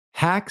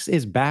Hacks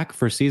is back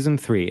for season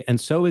 3,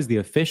 and so is the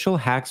official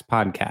Hacks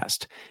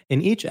podcast.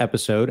 In each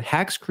episode,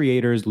 Hacks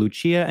creators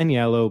Lucia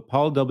Aniello,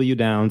 Paul W.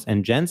 Downs,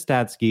 and Jen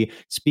Statsky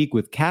speak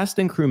with cast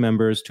and crew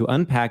members to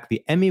unpack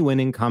the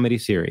Emmy-winning comedy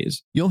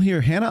series. You'll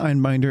hear Hannah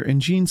Einbinder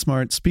and Gene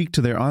Smart speak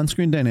to their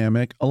on-screen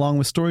dynamic, along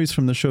with stories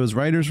from the show's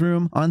writer's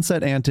room,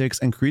 on-set antics,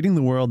 and creating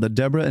the world that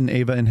Deborah and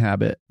Ava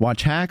inhabit.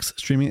 Watch Hacks,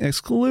 streaming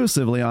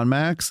exclusively on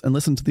Max, and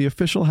listen to the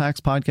official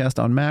Hacks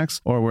podcast on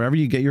Max or wherever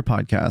you get your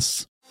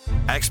podcasts.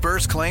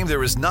 Experts claim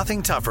there is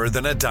nothing tougher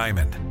than a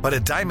diamond. But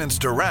at Diamonds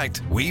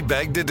Direct, we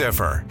beg to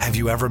differ. Have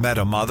you ever met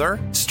a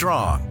mother?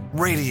 Strong,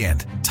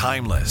 radiant,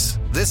 timeless.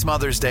 This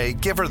Mother's Day,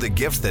 give her the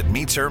gift that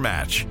meets her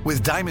match.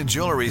 With diamond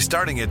jewelry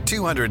starting at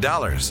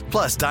 $200.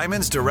 Plus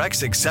Diamonds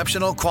Direct's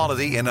exceptional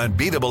quality and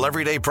unbeatable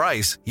everyday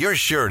price, you're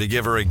sure to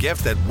give her a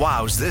gift that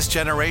wows this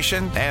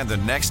generation and the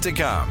next to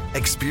come.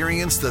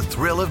 Experience the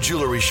thrill of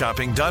jewelry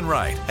shopping done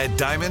right at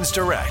Diamonds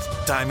Direct.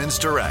 Diamonds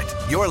Direct.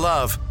 Your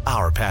love,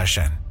 our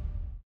passion.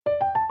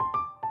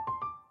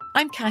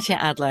 I'm Katya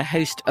Adler,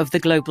 host of The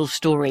Global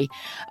Story.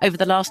 Over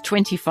the last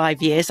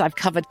 25 years, I've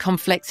covered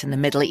conflicts in the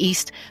Middle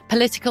East,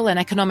 political and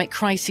economic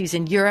crises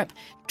in Europe,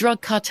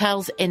 drug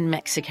cartels in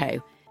Mexico.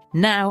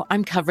 Now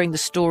I'm covering the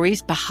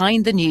stories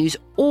behind the news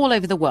all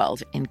over the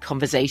world in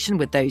conversation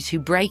with those who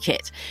break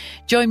it.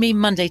 Join me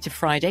Monday to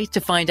Friday to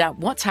find out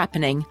what's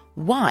happening,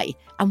 why,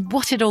 and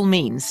what it all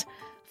means.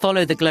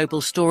 Follow The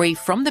Global Story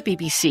from the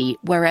BBC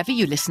wherever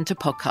you listen to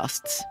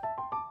podcasts.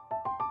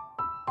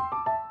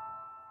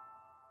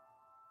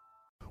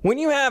 When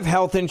you have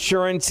health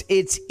insurance,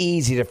 it's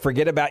easy to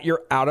forget about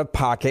your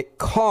out-of-pocket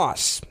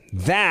costs.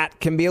 That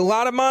can be a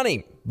lot of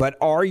money, but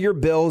are your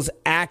bills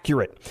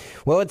accurate?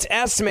 Well, it's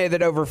estimated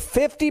that over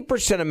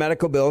 50% of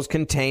medical bills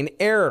contain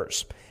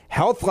errors.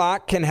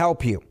 HealthLock can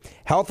help you.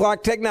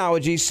 HealthLock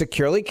technology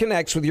securely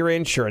connects with your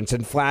insurance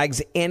and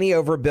flags any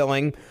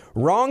overbilling,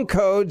 wrong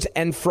codes,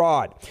 and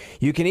fraud.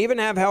 You can even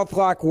have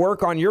HealthLock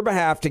work on your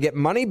behalf to get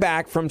money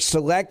back from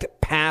select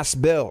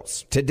past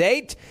bills. To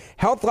date,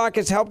 HealthLock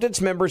has helped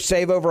its members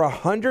save over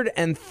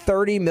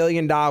 $130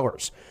 million.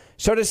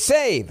 So to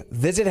save,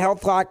 visit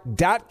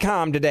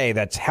healthlock.com today.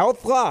 That's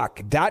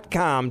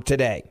healthlock.com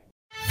today.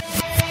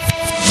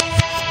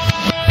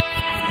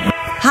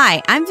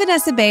 Hi, I'm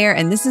Vanessa Bayer,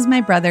 and this is my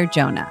brother,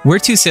 Jonah. We're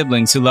two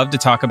siblings who love to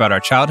talk about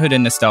our childhood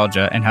and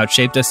nostalgia and how it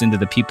shaped us into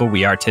the people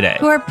we are today.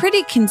 Who are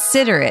pretty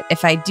considerate,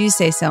 if I do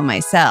say so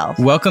myself.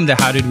 Welcome to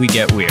How Did We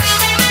Get Weird?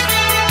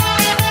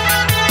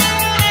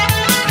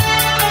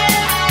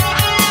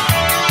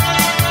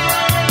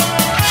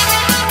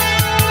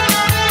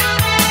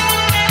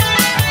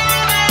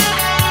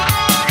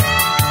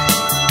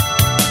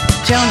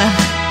 Jonah,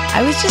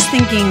 I was just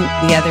thinking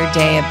the other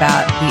day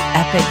about the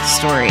epic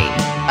story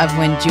of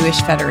when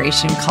Jewish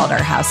Federation called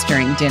our house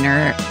during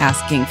dinner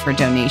asking for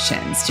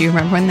donations. Do you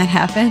remember when that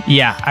happened?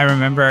 Yeah, I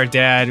remember our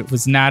dad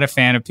was not a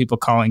fan of people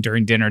calling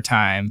during dinner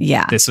time.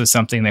 Yeah. This was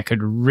something that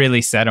could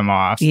really set him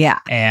off. Yeah.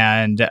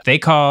 And they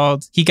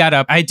called. He got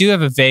up. I do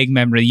have a vague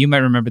memory. You might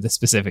remember the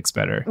specifics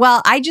better.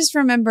 Well, I just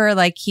remember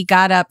he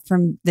got up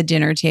from the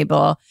dinner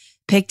table,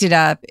 picked it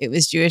up. It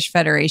was Jewish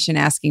Federation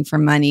asking for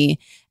money.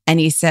 And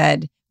he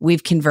said,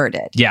 "We've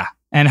converted." Yeah.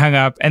 And hung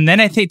up. And then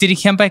I think, did he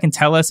come back and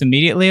tell us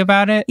immediately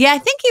about it? Yeah, I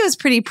think he was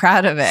pretty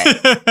proud of it.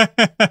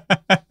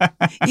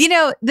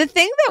 The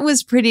thing that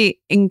was pretty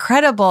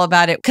incredible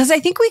about it, because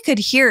I think we could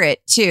hear it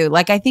too.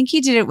 I think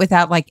he did it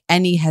without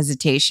any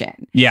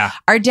hesitation. Yeah.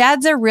 Our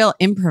dad's a real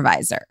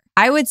improviser.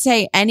 I would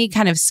say any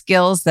kind of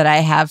skills that I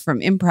have from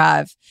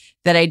improv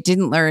that I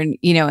didn't learn,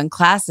 in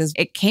classes,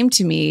 it came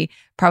to me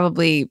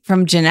probably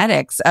from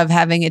genetics of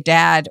having a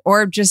dad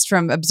or just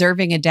from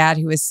observing a dad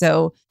who was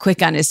so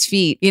quick on his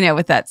feet,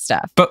 with that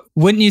stuff. But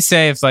wouldn't you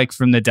say if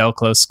from the Del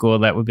Close school,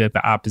 that would be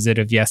the opposite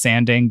of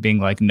yes-anding,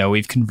 being no,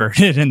 we've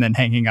converted and then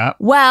hanging up?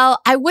 Well,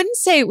 I wouldn't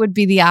say it would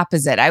be the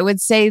opposite. I would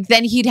say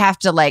then he'd have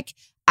to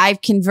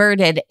I've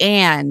converted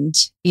and,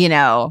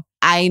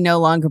 I no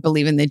longer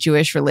believe in the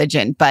Jewish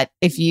religion. But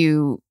if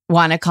you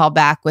want to call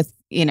back with,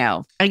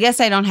 I guess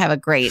I don't have a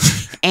great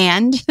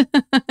and.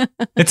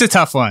 It's a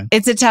tough one.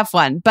 It's a tough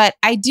one. But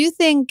I do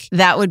think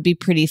that would be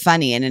pretty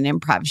funny in an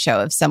improv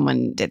show if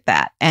someone did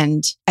that.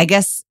 And I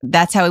guess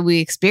that's how we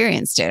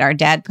experienced it. Our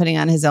dad putting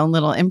on his own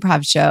little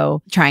improv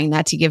show, trying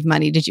not to give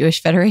money to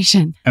Jewish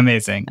Federation.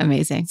 Amazing.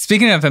 Amazing.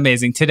 Speaking of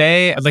amazing,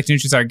 today I'd like to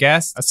introduce our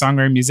guest, a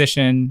songwriter,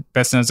 musician,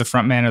 best known as the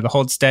frontman of the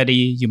Hold Steady.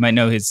 You might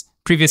know his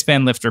previous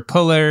band Lifter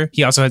Puller.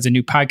 He also has a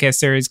new podcast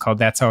series called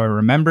That's How I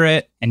Remember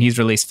It. And he's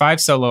released 5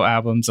 solo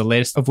albums, the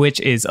latest of which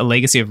is A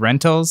Legacy of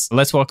Rentals.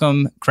 Let's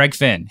welcome Craig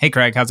Finn. Hey,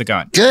 Craig, how's it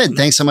going? Good.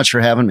 Thanks so much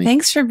for having me.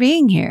 Thanks for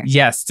being here.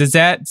 Yes. Does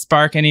that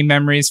spark any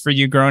memories for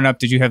you growing up?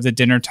 Did you have the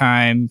dinner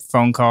time,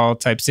 phone call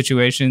type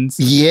situations?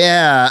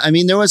 Yeah.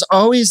 There was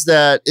always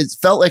that. It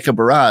felt like a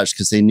barrage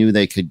because they knew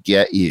they could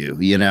get you,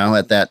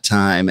 at that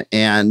time.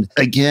 And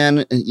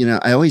again,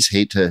 I always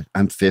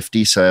I'm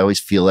 50, so I always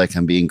feel like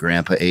I'm being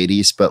grandpa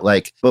 80s. But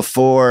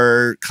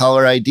before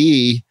caller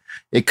ID,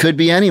 it could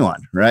be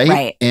anyone, right?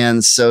 Right.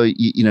 And so,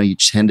 you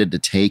tended to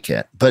take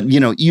it. But,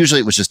 usually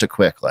it was just a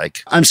quick,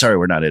 like, I'm sorry,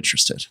 we're not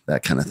interested,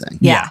 that kind of thing.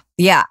 Yeah.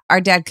 Our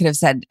dad could have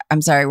said,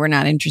 I'm sorry, we're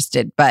not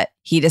interested. But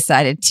he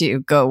decided to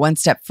go one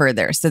step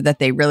further so that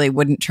they really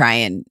wouldn't try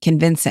and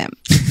convince him.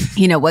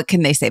 What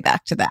can they say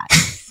back to that?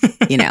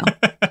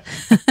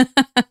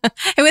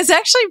 It was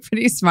actually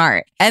pretty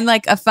smart and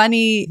like a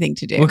funny thing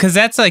to do. Well, because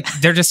that's like,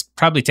 they're just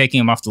probably taking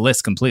him off the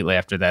list completely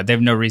after that. They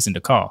have no reason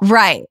to call.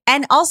 Right.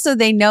 And also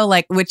they know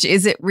like, which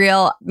is it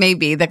real?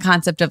 Maybe the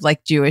concept of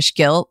like Jewish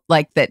guilt,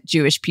 like that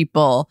Jewish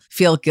people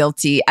feel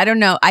guilty. I don't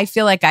know. I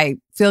feel like I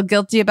feel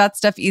guilty about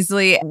stuff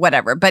easily,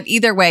 whatever. But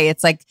either way,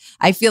 it's like,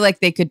 I feel like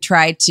they could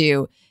try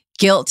to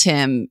guilt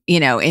him,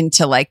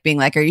 into like being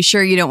like, are you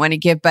sure you don't want to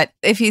give? But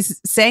if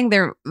he's saying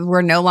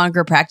we're no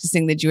longer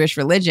practicing the Jewish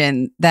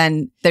religion,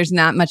 then there's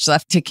not much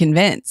left to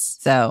convince.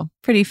 So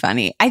pretty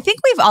funny. I think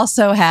we've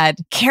also had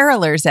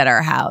carolers at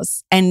our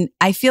house. And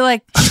I feel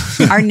like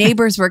our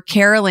neighbors were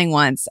caroling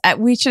once.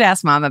 We should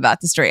ask Mom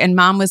about the story. And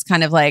Mom was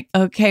kind of like,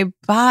 okay,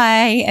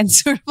 bye. And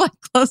sort of like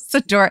closed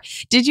the door.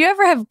 Did you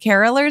ever have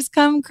carolers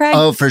come, Craig?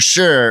 Oh, for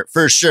sure.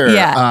 For sure.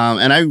 Yeah.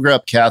 And I grew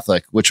up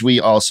Catholic, which we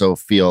also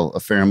feel a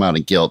fair amount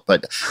of guilt.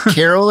 But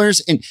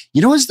carolers, and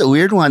what's the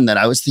weird one that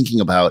I was thinking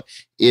about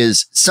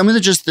is some of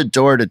the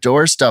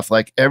door-to-door stuff.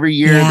 Like every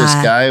year, this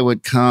guy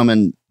would come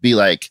and be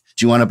like,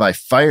 do you want to buy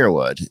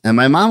firewood? And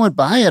my mom would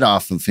buy it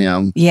off of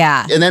him.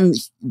 Yeah. And then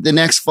the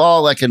next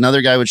fall, like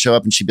another guy would show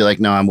up and she'd be like,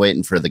 no, I'm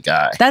waiting for the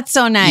guy. That's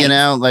so nice.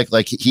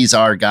 Like he's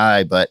our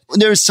guy. But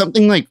there's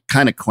something like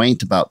kind of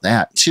quaint about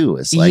that too.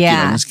 It's like,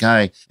 this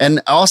guy.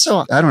 And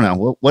also, I don't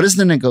know, what is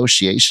the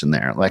negotiation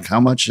there? Like how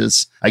much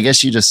is, I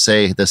guess you just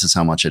say, this is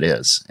how much it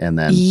is. And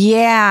then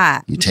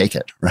you take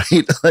it,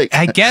 right? Like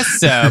I guess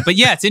so. But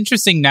yeah, it's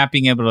interesting not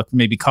being able to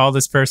maybe call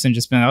this person,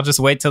 just being, I'll just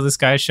wait till this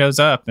guy shows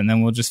up and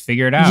then we'll just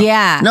figure it out.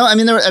 Yeah. No, I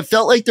mean, I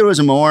felt like there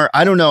was more.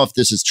 I don't know if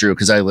this is true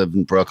because I live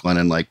in Brooklyn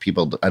and like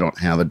people, I don't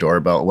have a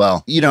doorbell.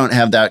 Well, you don't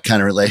have that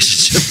kind of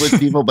relationship with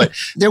people, but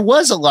there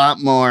was a lot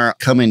more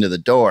coming to the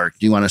door.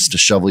 Do you want us to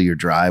shovel your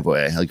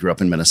driveway? I grew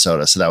up in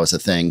Minnesota, so that was a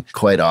thing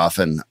quite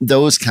often.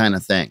 Those kind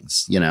of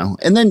things,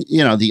 and then,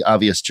 the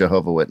obvious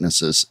Jehovah's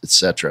Witnesses,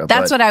 etc.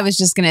 That's what I was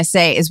just going to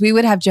say is we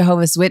would have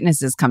Jehovah's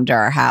Witnesses come to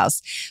our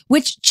house,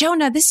 which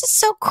Jonah, this is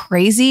so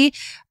crazy.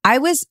 I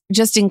was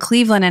just in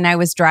Cleveland and I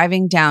was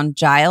driving down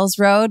Giles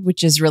Road,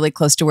 which is really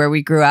close to where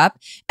we grew up.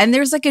 And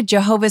there's like a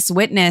Jehovah's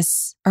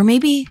Witness, or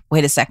maybe,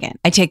 wait a second,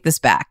 I take this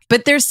back.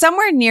 But there's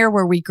somewhere near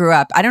where we grew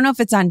up. I don't know if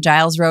it's on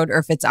Giles Road or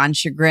if it's on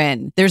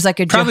Chagrin. There's like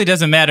a... Probably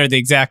doesn't matter the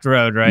exact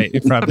road, right?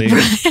 It probably...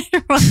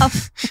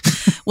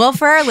 Well,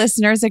 for our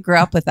listeners that grew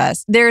up with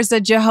us, there's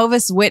a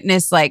Jehovah's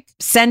Witness like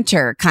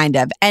center kind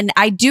of. And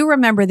I do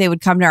remember they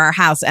would come to our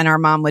house and our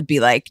mom would be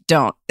like,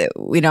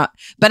 we don't.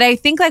 But I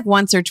think like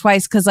once or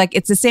twice, because like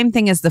it's the same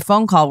thing as the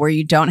phone call where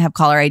you don't have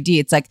caller ID.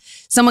 It's like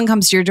someone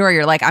comes to your door,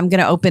 you're like, I'm going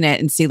to open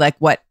it and see like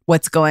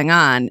what's going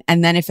on.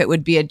 And then if it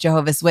would be a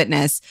Jehovah's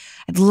Witness,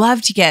 I'd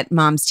love to get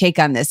Mom's take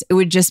on this. It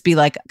would just be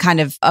like kind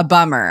of a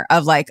bummer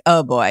of like,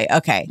 oh boy,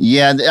 okay.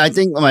 Yeah, I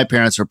think my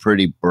parents were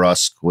pretty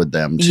brusque with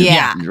them too.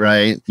 Yeah.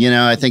 Right?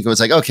 I think it was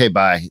like, okay,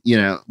 bye.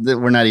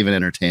 We're not even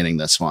entertaining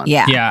this one.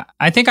 Yeah. Yeah.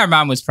 I think our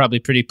mom was probably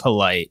pretty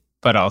polite,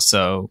 but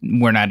also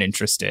we're not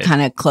interested.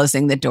 Kind of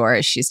closing the door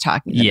as she's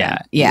talking to them.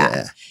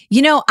 Yeah.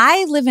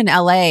 I live in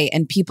LA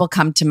and people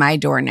come to my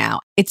door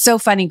now. It's so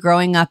funny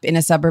growing up in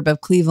a suburb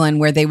of Cleveland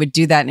where they would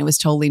do that and it was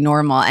totally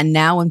normal. And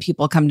now when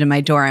people come to my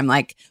door, I'm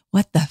like,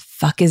 what the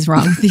fuck is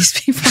wrong with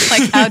these people?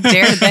 Like, how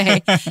dare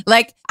they?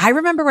 Like, I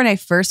remember when I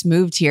first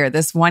moved here,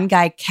 this one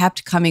guy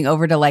kept coming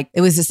over to like,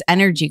 it was this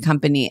energy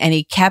company and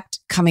he kept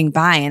coming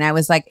by. And I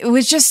was like, it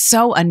was just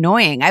so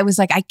annoying. I was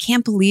like, I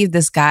can't believe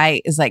this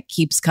guy is like,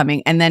 keeps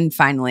coming. And then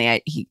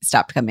finally he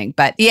stopped coming.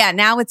 But yeah,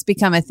 now it's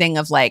become a thing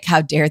of like,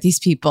 how dare these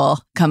people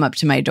come up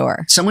to my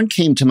door? Someone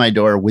came to my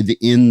door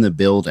within the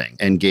building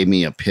and gave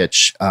me a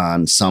pitch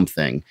on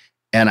something.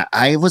 And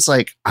I was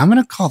like, I'm going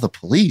to call the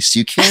police.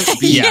 You can't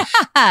be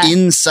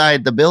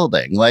inside the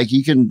building. Like,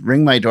 you can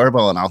ring my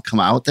doorbell and I'll come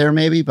out there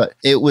maybe, but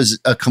it was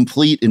a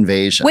complete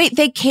invasion. Wait,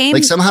 they came?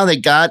 Like, somehow they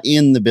got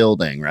in the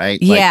building,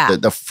 right? Yeah. Like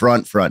the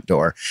front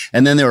door.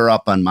 And then they were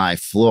up on my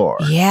floor.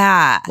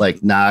 Yeah.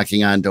 Like,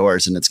 knocking on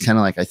doors. And it's kind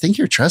of like, I think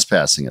you're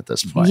trespassing at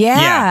this point.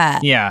 Yeah.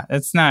 Yeah.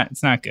 It's not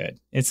good.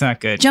 It's not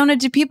good. Jonah,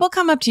 do people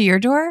come up to your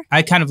door?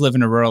 I kind of live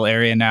in a rural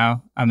area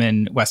now. I'm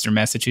in Western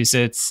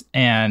Massachusetts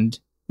and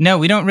no,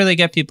 we don't really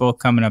get people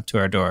coming up to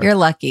our door. You're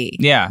lucky.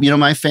 Yeah.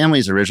 My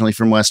family's originally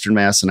from Western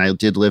Mass, and I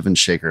did live in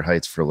Shaker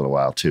Heights for a little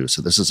while, too.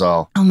 So this is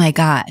all... Oh, my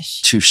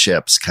gosh. Two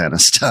ships kind of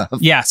stuff.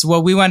 Yes.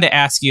 Well, we wanted to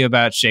ask you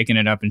about shaking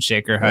it up in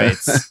Shaker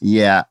Heights.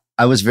 Yeah.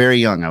 I was very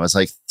young. I was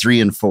like 3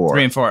 and 4.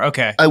 3 and 4.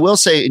 Okay. I will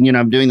say, and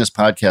I'm doing this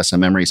podcast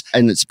on memories,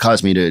 and it's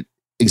caused me to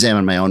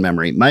examine my own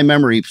memory. My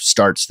memory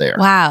starts there.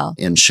 Wow.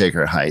 In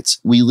Shaker Heights.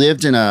 We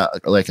lived in a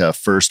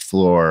first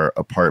floor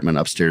apartment,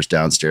 upstairs,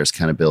 downstairs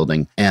kind of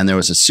building. And there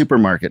was a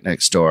supermarket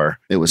next door.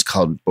 It was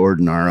called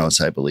Bordinaro's,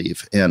 I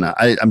believe. And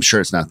I'm sure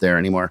it's not there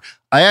anymore.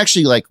 I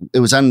actually it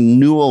was on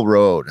Newell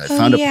Road. I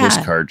found a yeah.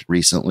 postcard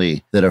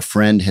recently that a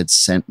friend had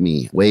sent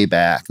me way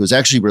back. It was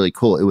actually really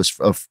cool. It was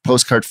a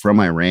postcard from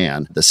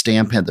Iran. The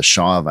stamp had the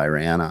Shah of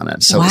Iran on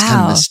it. So it was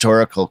kind of a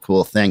historical,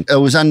 cool thing. It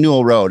was on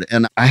Newell Road.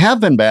 And I have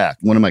been back.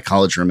 One of my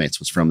college roommates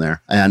was from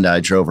there. And I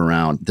drove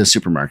around. The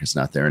supermarket's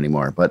not there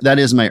anymore. But that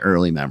is my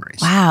early memories.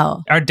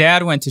 Wow. Our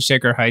dad went to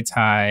Shaker Heights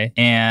High.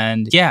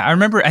 And yeah, I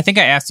remember, I think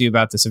I asked you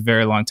about this a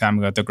very long time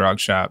ago at the Grog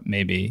Shop,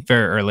 maybe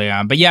very early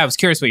on. But yeah, I was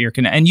curious what you're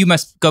and you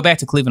must go back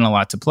to Cleveland a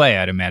lot to play,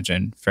 I'd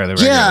imagine, fairly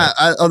regularly.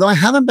 Yeah, although I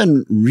haven't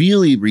been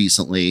really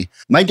recently.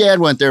 My dad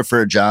went there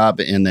for a job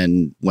and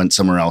then went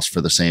somewhere else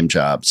for the same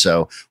job.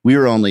 So we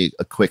were only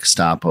a quick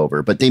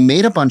stopover. But they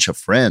made a bunch of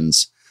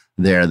friends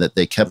there that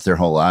they kept their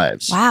whole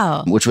lives.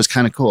 Wow. Which was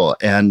kind of cool.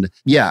 And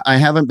yeah, I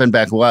haven't been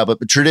back a while,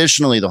 but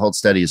traditionally the Hold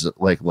Steadies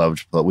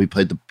loved, we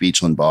played the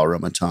Beachland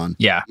Ballroom a ton.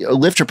 Yeah.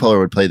 Lifter Puller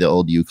would play the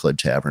old Euclid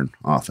Tavern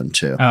often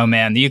too. Oh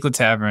man, the Euclid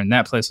Tavern,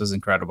 that place was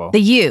incredible. The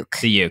Uke.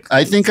 The Uke.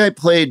 I think I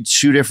played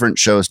 2 different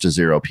shows to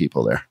 0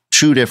 people there.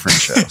 2 different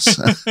shows.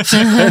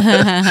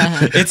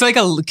 It's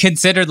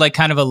considered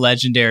kind of a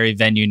legendary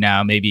venue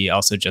now, maybe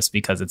also just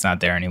because it's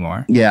not there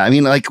anymore. Yeah, I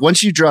mean,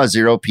 once you draw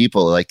 0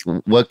 people,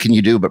 what can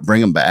you do but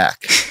bring them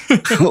back?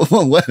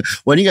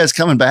 When are you guys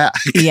coming back?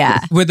 Yeah.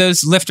 Were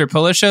those Lifter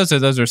Puller shows or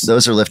those are...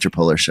 Those are Lifter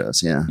Puller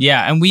shows, yeah.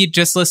 Yeah, and we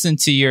just listened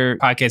to your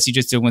podcast you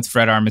just did with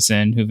Fred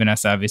Armisen, who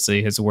Vanessa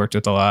obviously has worked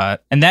with a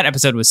lot. And that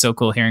episode was so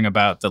cool hearing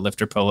about the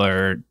Lifter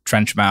Puller,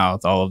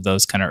 Trenchmouth, all of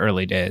those kind of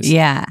early days.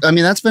 Yeah. I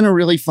mean, that's been a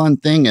really fun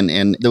thing.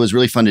 And it was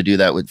really fun to do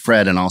that with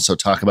Fred and also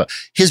talk about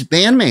his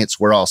bandmates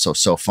were also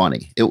so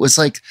funny. It was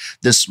like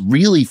this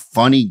really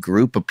funny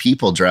group of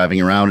people driving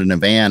around in a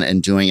van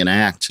and doing an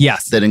act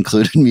that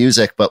included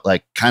music, but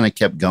kind of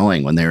kept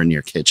going when they were in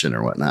your kitchen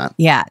or whatnot.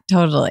 Yeah,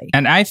 totally.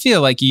 And I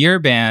feel like your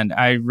band,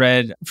 I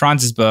read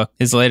Franz's book,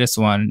 his latest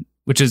one,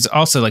 which is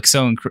also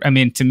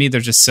to me,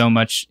 there's just so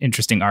much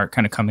interesting art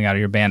kind of coming out of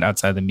your band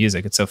outside the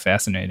music. It's so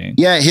fascinating.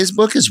 Yeah, his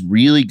book is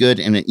really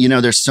good. And,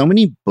 there's so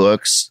many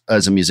books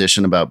as a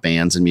musician about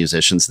bands and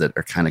musicians that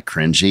are kind of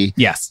cringy.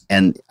 Yes.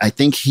 And I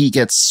think he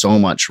gets so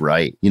much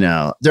right.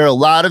 There are a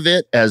lot of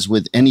it, as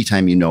with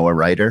anytime you know a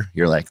writer,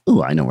 you're like,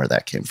 ooh, I know where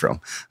that came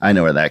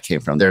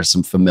from. There's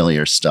some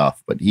familiar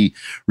stuff, but he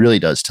really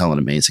does tell an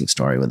amazing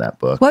story with that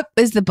book. What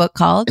is the book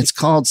called? It's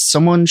called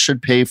Someone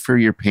Should Pay for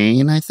Your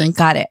Pain, I think.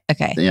 Got it.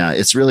 Okay. Yeah,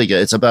 it's really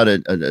good. It's about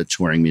a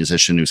touring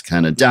musician who's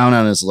kind of down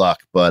on his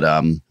luck, but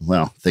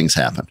things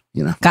happen,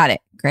 Got it.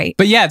 Great.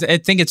 But yeah, I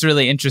think it's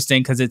really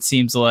interesting because it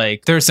seems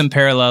like there are some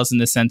parallels in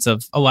the sense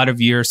of a lot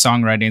of your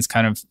songwriting is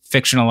kind of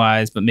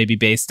fictionalized, but maybe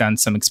based on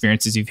some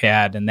experiences you've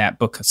had. And that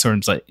book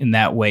sort of in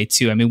that way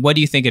too. I mean, what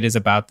do you think it is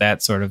about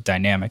that sort of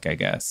dynamic, I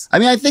guess? I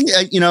mean, I think,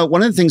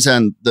 one of the things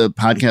on the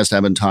podcast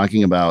I've been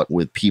talking about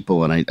with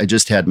people, and I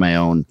just had my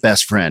own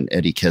best friend,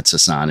 Eddie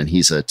Kitsis, on, and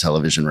he's a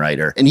television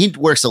writer. And he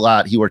works a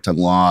lot. He worked on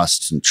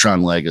Lost and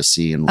Tron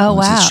Legacy and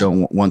his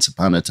show Once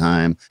Upon a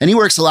Time. And he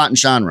works a lot in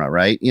genre,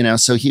 right?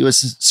 So he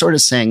was sort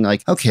of saying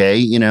okay,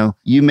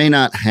 you may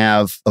not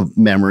have a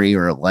memory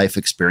or a life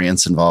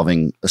experience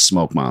involving a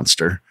smoke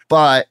monster,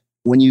 but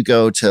when you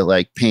go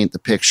to paint the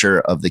picture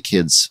of the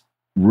kid's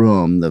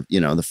room, the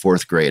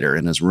 4th grader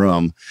in his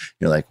room,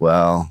 you're like,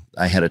 well,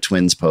 I had a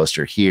Twins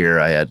poster here.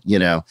 I had,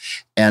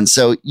 and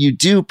so you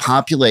do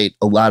populate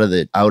a lot of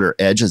the outer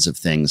edges of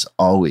things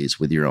always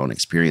with your own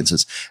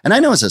experiences. And I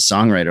know as a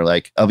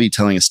songwriter, I'll be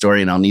telling a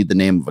story and I'll need the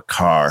name of a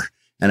car.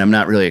 And I'm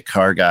not really a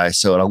car guy,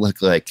 so it'll look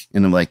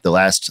the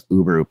last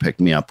Uber who picked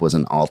me up was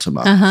an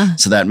Altima. Uh-huh.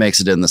 So that makes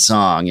it in the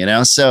song,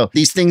 So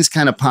these things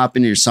kind of pop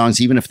into your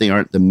songs, even if they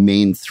aren't the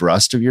main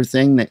thrust of your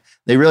thing.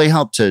 They really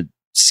help to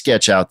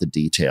sketch out the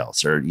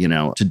details or,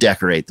 to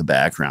decorate the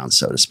background,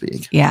 so to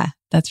speak. Yeah.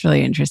 That's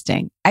really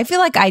interesting. I feel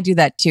like I do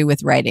that too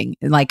with writing.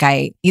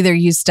 I either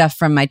use stuff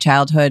from my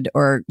childhood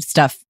or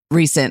stuff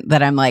recent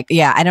that I'm I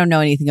don't know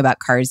anything about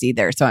cars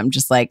either. So I'm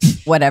just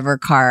whatever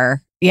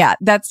car. Yeah,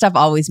 that stuff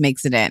always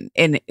makes it in.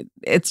 And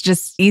it's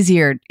just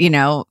easier,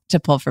 to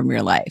pull from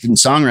your life. In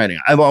songwriting,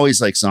 I've always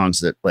liked songs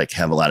that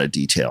have a lot of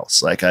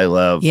details. I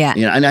love,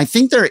 and I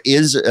think there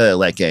is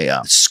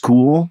a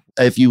school.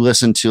 If you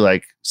listen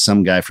to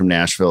some guy from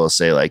Nashville will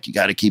say you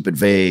got to keep it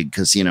vague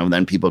because,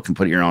 then people can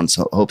put your own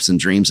hopes and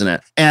dreams in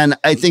it. And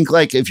I think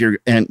if your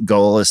end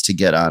goal is to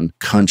get on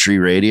country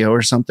radio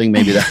or something,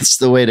 maybe that's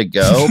the way to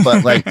go.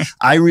 But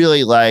I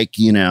really like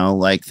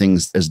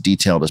things as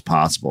detailed as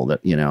possible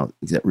that,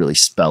 that really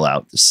spell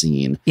out the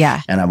scene.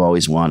 Yeah. And I've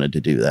always wanted to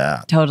do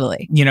that.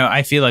 Totally.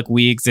 I feel like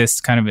we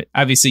exist kind of,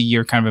 obviously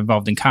you're kind of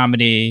involved in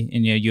comedy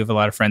and, you have a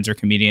lot of friends who are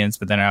comedians,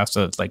 but then I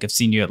also have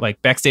seen you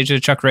at backstage at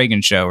a Chuck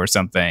Reagan show or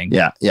something.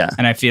 Yeah. Yeah.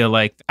 And I feel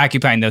like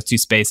occupying those two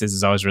spaces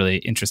is always really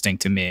interesting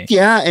to me.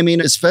 Yeah. I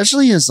mean,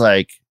 especially as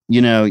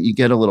you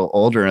get a little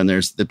older and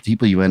there's the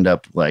people you end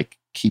up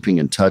keeping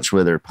in touch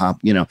with or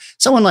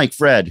someone like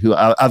Fred, who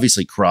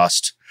obviously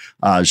crossed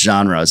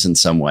genres in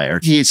some way, or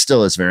he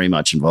still is very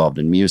much involved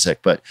in music.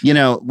 But,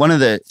 one of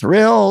the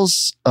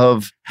thrills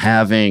of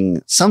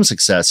having some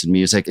success in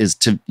music is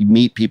to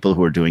meet people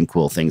who are doing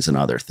cool things in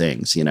other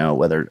things,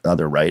 whether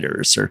other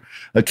writers or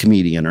a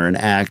comedian or an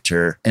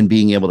actor, and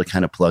being able to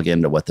kind of plug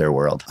into what their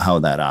world, how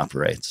that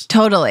operates.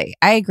 Totally.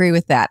 I agree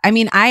with that. I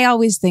mean, I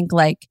always think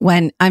like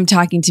when I'm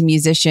talking to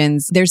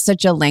musicians, there's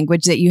such a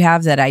language that you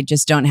have that I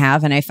just don't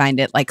have. And I find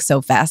it like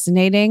so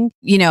fascinating.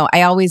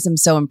 I always am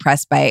so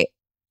impressed by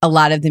a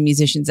lot of the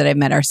musicians that I've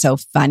met are so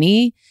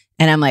funny.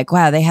 And I'm like,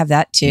 wow, they have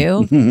that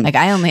too. Like,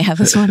 I only have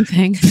this one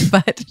thing,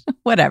 but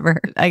whatever.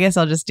 I guess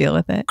I'll just deal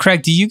with it.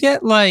 Craig, do you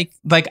get like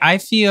I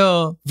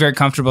feel very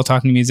comfortable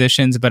talking to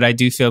musicians, but I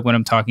do feel like when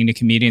I'm talking to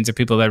comedians or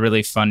people that are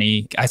really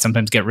funny, I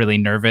sometimes get really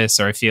nervous,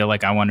 or I feel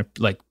like I want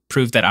to like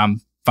prove that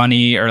I'm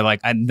funny, or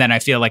then I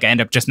feel like I end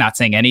up just not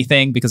saying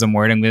anything because I'm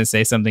worried I'm going to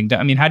say something.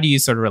 I mean, how do you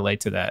sort of relate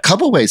to that?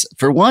 Couple ways.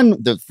 For one,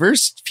 the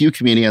first few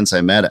comedians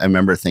I met, I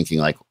remember thinking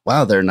like,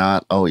 wow, they're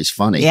not always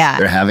funny. Yeah.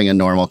 They're having a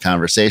normal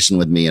conversation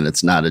with me and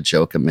it's not a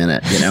joke a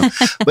minute,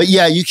 But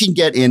yeah, you can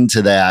get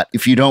into that.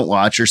 If you don't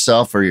watch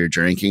yourself or you're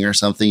drinking or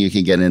something, you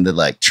can get into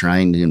like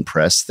trying to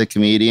impress the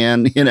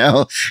comedian,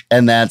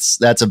 and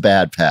that's a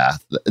bad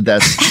path.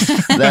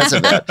 That's a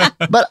bad.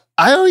 But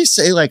I always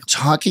say, like,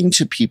 talking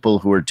to people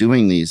who are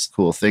doing these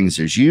cool things,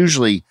 there's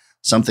usually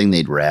something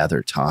they'd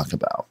rather talk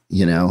about,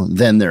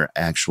 than their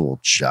actual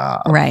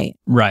job. Right.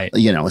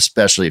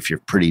 Especially if you're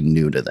pretty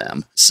new to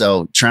them.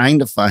 So trying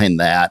to find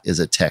that is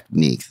a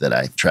technique that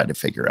I try to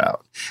figure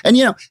out. And,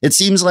 it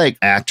seems like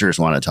actors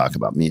want to talk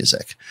about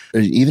music.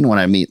 Even when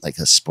I meet like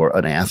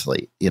an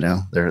athlete,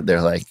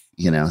 they're like,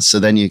 so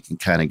then you can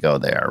kind of go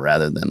there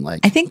rather than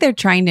like. I think they're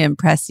trying to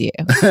impress you.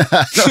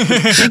 I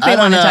think they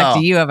want to talk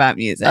to you about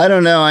music. I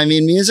don't know. I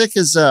mean, music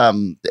is,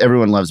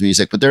 everyone loves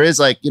music, but there is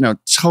like,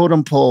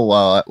 totem pole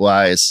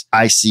wise,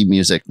 I see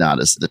music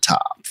not as the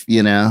top.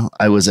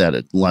 I was at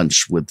a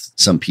lunch with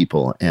some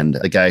people and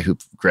a guy who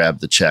grabbed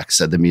the check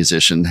said the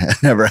musician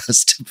never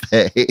has to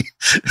pay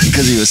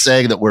because he was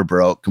saying that we're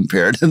broke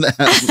compared to them.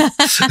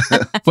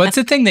 What's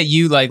the thing that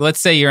you like? Let's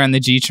say you're on the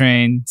G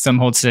train, some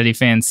Hold Steady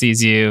fan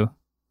sees you.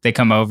 They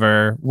come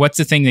over. What's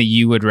the thing that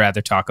you would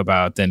rather talk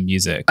about than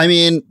music? I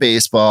mean,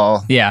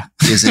 baseball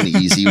is an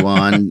easy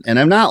one. And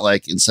I'm not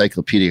like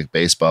encyclopedic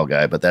baseball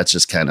guy, but that's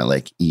just kind of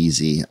like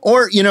easy.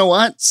 Or you know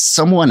what?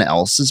 Someone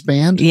else's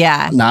band.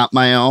 Yeah. Not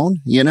my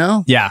own,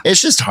 Yeah.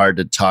 It's just hard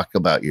to talk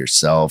about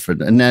yourself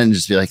and then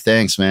just be like,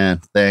 thanks,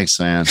 man.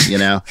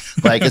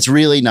 Like, it's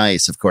really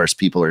nice. Of course,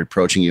 people are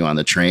approaching you on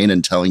the train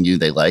and telling you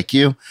they like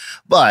you.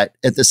 But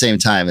at the same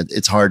time,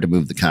 it's hard to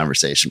move the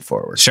conversation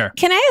forward. Sure.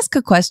 Can I ask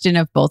a question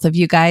of both of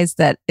you guys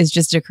that is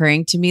just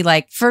occurring to me?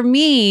 Like, for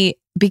me,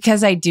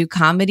 because I do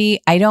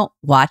comedy, I don't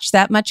watch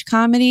that much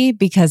comedy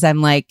because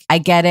I'm like, I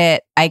get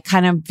it. I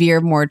kind of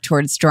veer more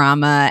towards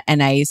drama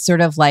and I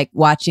sort of like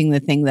watching the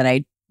thing that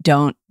I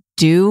don't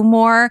do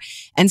more.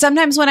 And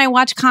sometimes when I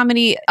watch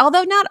comedy,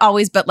 although not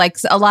always, but like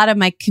a lot of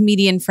my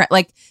comedian friends,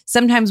 like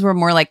sometimes we're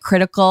more like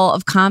critical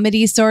of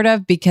comedy sort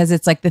of because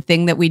it's like the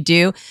thing that we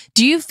do.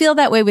 Do you feel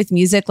that way with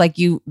music? Like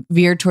you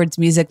veer towards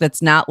music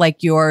that's not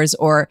like yours,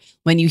 or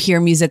when you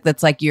hear music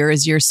that's like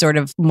yours, you're sort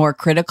of more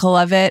critical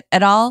of it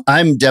at all?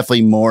 I'm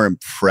definitely more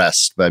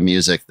impressed by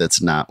music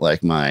that's not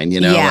like mine.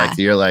 Like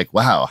you're like,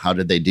 wow, how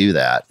did they do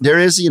that? There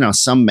is,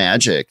 some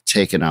magic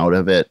taken out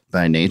of it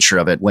by nature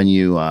of it when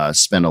you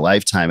spend a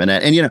lifetime in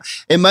it. And,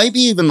 it might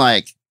be even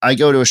like, I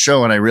go to a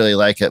show and I really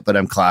like it, but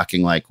I'm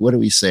clocking like, what are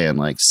we saying?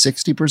 Like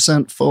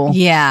 60% full?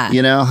 Yeah.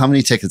 How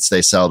many tickets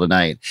they sell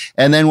tonight.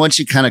 And then once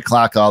you kind of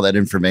clock all that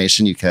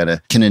information, you kind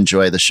of can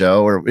enjoy the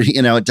show or,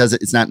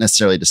 it's not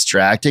necessarily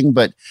distracting,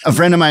 but a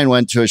friend of mine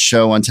went to a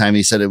show one time.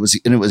 He said it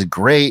was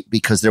great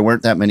because there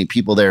weren't that many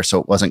people there.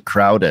 So it wasn't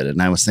crowded.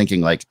 And I was thinking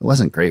like, it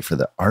wasn't great for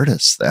the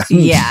artists then.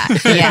 Yeah.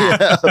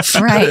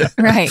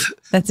 Right.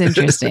 That's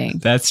interesting.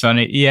 That's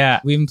funny.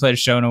 Yeah. We haven't played a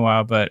show in a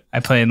while, but I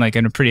play in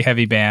a pretty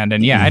heavy band.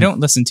 And I don't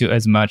listen to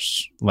as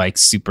much like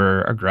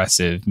super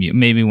aggressive music,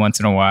 maybe once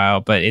in a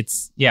while, but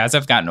it's as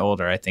I've gotten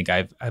older, I think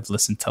I've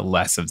listened to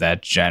less of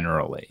that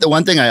generally. The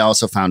one thing I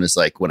also found is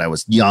like when I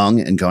was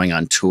young and going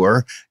on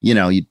tour,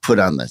 you'd put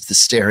on the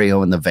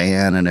stereo in the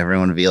van and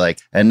everyone would be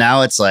like, and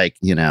now it's like,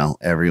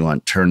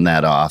 everyone turn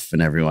that off and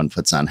everyone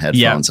puts on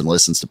headphones and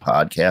listens to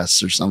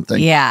podcasts or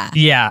something.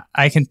 Yeah,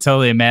 I can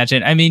totally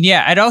imagine. I mean,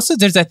 and also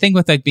there's that thing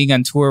with like being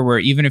on tour where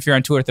even if you're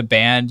on tour with a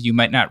band, you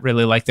might not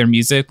really like their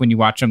music. When you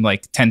watch them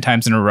like 10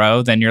 times in a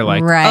row, then you're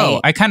like, oh,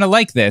 I kind of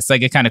like this.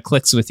 Like it kind of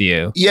clicks with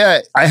you.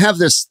 Yeah, I have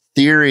this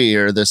theory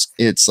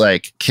it's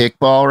like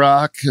kickball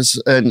rock.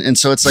 And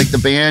so it's like the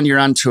band, you're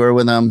on tour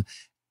with them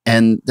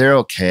and they're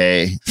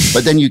okay.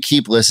 But then you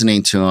keep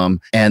listening to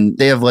them and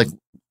they have like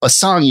a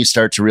song you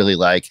start to really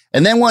like.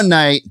 And then one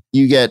night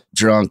you get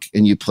drunk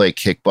and you play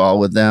kickball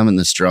with them in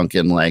this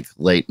drunken like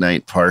late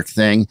night park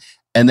thing.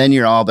 And then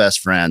you're all best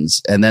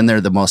friends. And then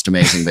they're the most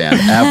amazing band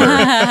ever.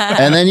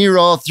 And then you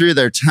roll through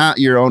their town,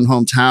 your own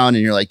hometown, and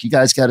you're like, you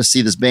guys got to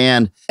see this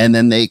band. And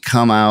then they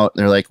come out.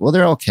 They're like, well,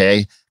 they're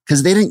okay.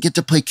 because they didn't get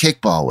to play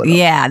kickball with them.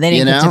 Yeah, they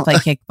didn't get to play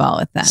kickball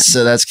with them.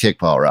 So that's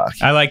Kickball Rock.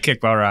 I like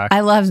Kickball Rock.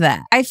 I love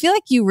that. I feel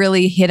like you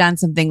really hit on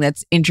something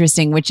that's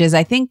interesting, which is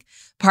I think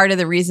part of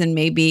the reason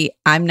maybe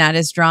I'm not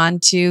as drawn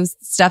to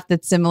stuff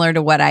that's similar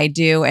to what I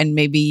do, and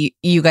maybe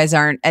you guys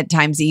aren't at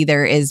times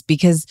either, is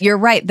because you're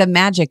right, the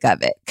magic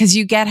of it, because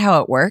you get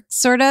how it works,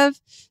 sort of.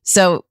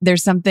 So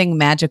there's something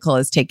magical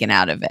is taken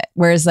out of it.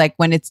 Whereas like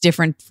when it's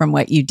different from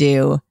what you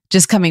do,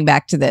 just coming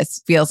back to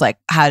this feels like,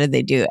 how did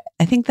they do it?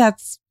 I think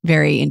that's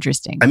very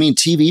interesting. I mean,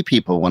 TV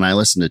people, when I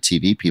listen to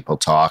TV people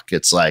talk,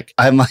 it's like,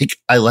 I'm like,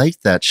 I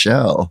like that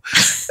show.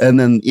 And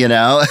then,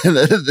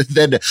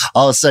 then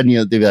all of a sudden,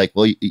 they'd be like,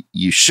 well,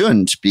 you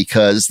shouldn't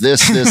because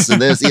this, and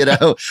this,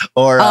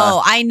 or.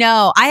 Oh, I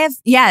know. I have,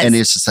 yes. And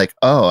it's just like,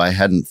 oh, I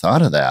hadn't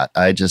thought of that.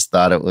 I just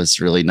thought it was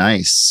really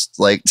nice,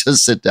 like to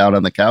sit down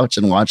on the couch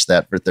and watch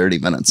that for 30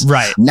 minutes.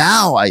 Right.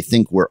 Now, I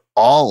think we're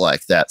all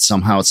like that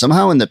somehow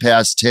in the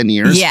past 10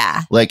 years.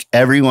 Yeah. Like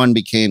everyone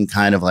became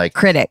kind of like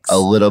critics, a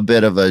little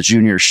bit of a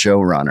junior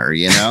showrunner,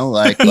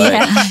 like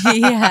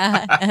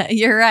yeah,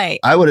 you're right.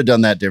 I would have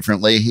done that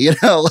differently,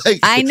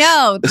 I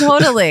know,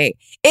 totally.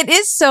 It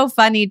is so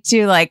funny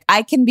too. Like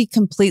I can be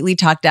completely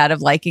talked out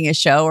of liking a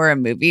show or a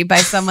movie by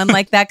someone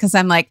like that. Cause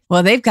I'm like,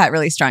 well, they've got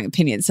really strong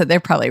opinions. So they're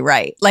probably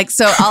right. Like,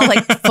 so I'll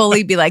like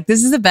fully be like,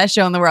 this is the best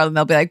show in the world. And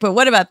they'll be like, but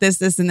what about this,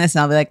 this, and this?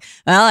 And I'll be like,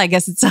 well, I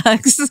guess it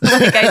sucks.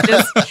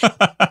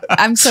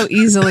 I'm so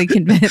easily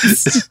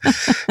convinced.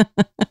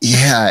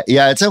 Yeah.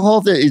 It's a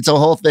whole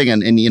thing.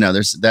 And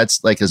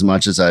that's like, as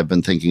much as I've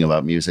been thinking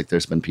about music,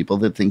 there's been people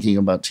that thinking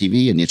about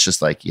TV, and it's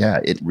just like, yeah,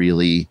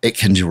 it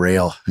can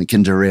derail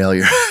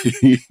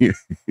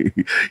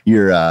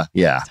your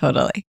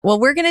Totally. Well,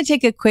 we're going to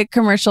take a quick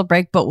commercial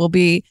break, but we'll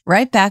be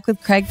right back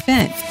with Craig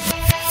Finn.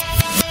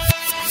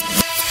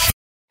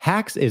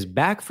 Hacks is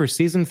back for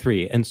season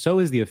 3, and so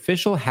is the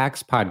official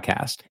Hacks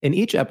podcast. In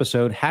each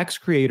episode, Hacks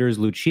creators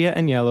Lucia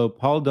Aniello,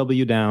 Paul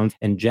W. Downs,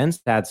 and Jen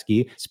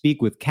Statsky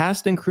speak with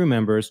cast and crew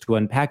members to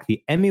unpack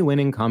the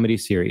Emmy-winning comedy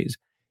series.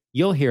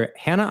 You'll hear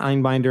Hannah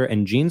Einbinder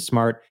and Jean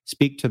Smart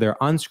speak to their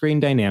on-screen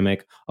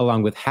dynamic,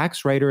 along with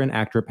Hacks writer and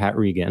actor Pat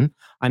Regan,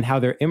 on how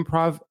their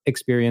improv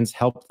experience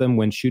helped them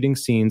when shooting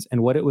scenes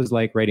and what it was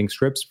like writing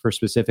scripts for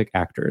specific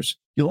actors.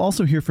 You'll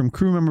also hear from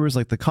crew members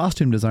like the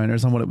costume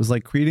designers on what it was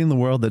like creating the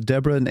world that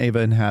Deborah and Ava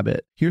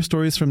inhabit. Hear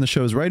stories from the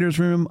show's writer's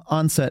room,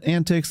 on-set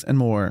antics, and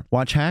more.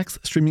 Watch Hacks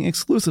streaming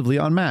exclusively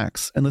on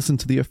Max, and listen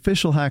to the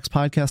official Hacks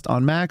podcast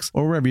on Max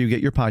or wherever you get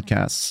your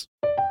podcasts.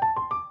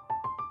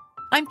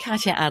 I'm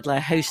Katya Adler,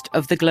 host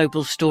of The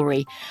Global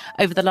Story.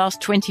 Over the last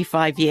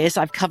 25 years,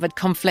 I've covered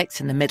conflicts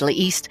in the Middle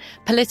East,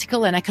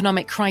 political and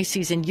economic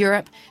crises in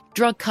Europe,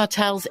 drug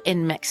cartels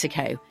in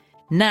Mexico.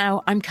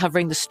 Now I'm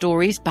covering the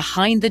stories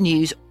behind the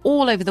news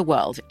all over the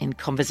world in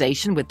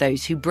conversation with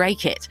those who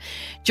break it.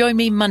 Join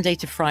me Monday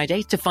to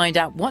Friday to find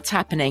out what's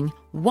happening,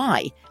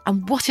 why,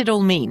 and what it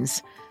all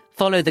means.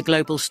 Follow The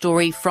Global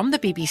Story from the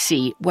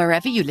BBC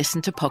wherever you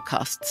listen to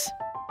podcasts.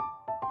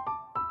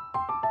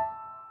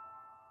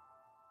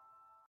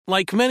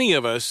 Like many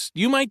of us,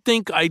 you might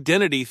think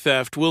identity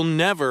theft will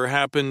never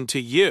happen to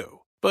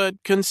you. But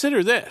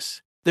consider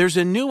this. There's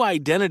a new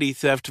identity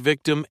theft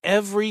victim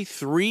every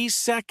 3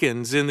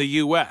 seconds in the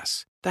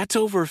U.S. That's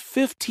over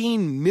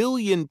 15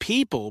 million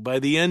people by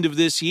the end of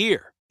this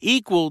year,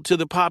 equal to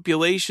the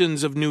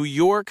populations of New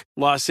York,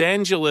 Los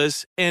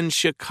Angeles, and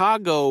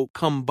Chicago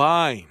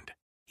combined.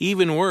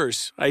 Even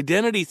worse,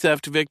 identity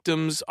theft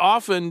victims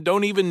often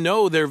don't even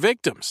know they're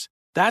victims.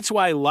 That's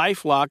why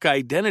LifeLock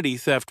Identity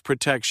Theft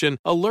Protection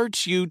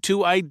alerts you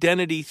to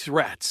identity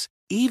threats,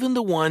 even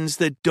the ones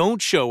that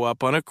don't show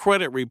up on a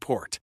credit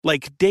report,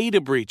 like data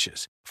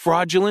breaches,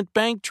 fraudulent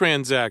bank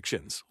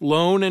transactions,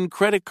 loan and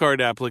credit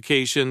card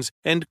applications,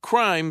 and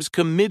crimes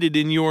committed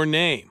in your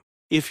name.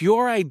 If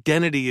your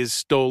identity is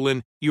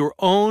stolen, your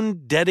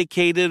own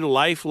dedicated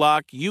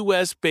LifeLock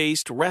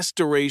US-based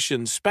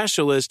restoration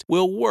specialist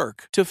will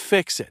work to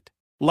fix it.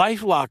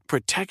 LifeLock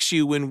protects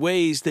you in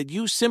ways that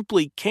you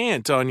simply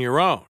can't on your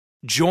own.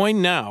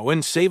 Join now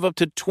and save up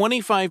to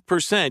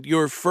 25%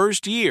 your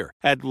first year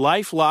at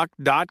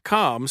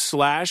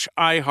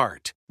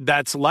LifeLock.com/iHeart.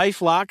 That's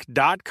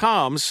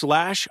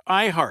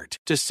LifeLock.com/iHeart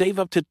to save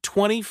up to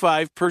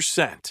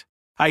 25%.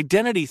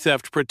 Identity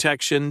theft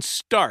protection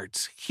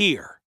starts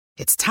here.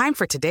 It's time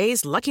for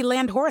today's Lucky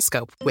Land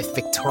horoscope with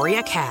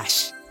Victoria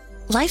Cash.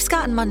 Life's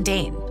gotten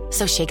mundane,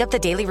 so shake up the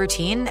daily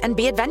routine and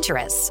be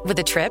adventurous with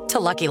a trip to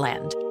Lucky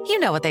Land. You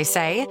know what they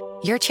say,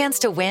 your chance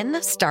to win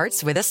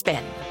starts with a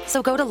spin.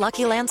 So go to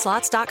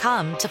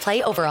LuckyLandSlots.com to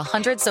play over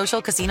 100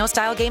 social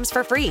casino-style games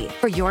for free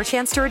for your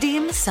chance to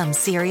redeem some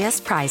serious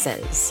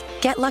prizes.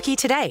 Get lucky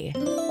today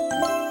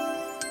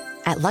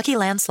at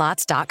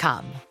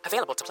LuckyLandSlots.com.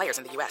 Available to players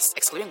in the U.S.,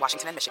 excluding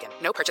Washington and Michigan.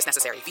 No purchase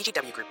necessary.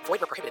 VGW Group.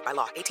 Void where prohibited by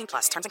law.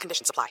 18+. Terms and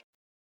conditions apply.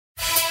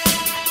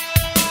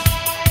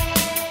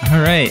 All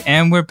right,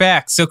 and we're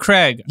back. So,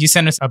 Craig, you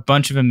sent us a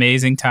bunch of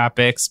amazing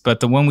topics, but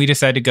the one we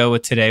decided to go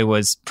with today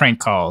was prank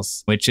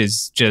calls, which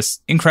is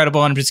just incredible.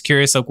 I'm just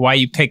curious, like, why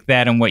you picked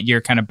that and what your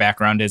kind of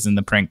background is in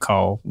the prank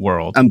call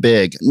world. I'm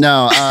big.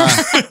 No,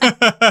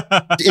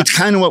 it's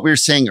kind of what we were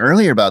saying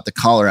earlier about the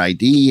caller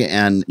ID,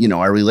 and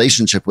our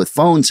relationship with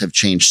phones have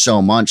changed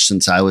so much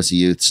since I was a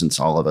youth, since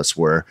all of us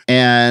were.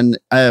 And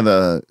I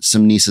have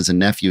some nieces and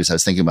nephews. I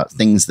was thinking about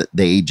things that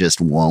they just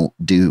won't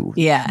do.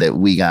 Yeah. That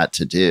we got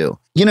to do.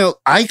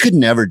 I could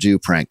never do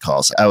prank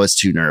calls. I was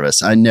too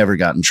nervous. I never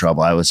got in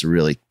trouble. I was a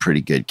really pretty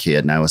good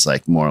kid. And I was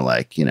more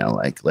like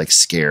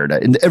scared.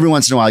 And every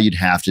once in a while you'd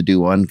have to do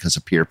one because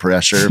of peer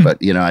pressure. But,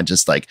 I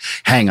just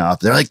hang up.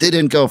 They're like, they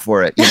didn't go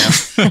for it.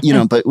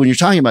 But when you're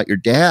talking about your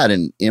dad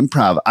and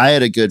improv, I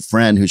had a good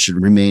friend who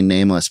should remain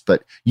nameless,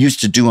 but used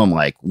to do them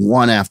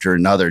one after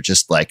another,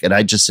 and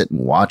I'd just sit and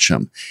watch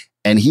them.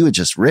 And he would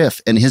just riff.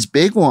 And his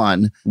big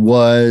one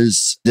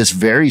was this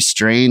very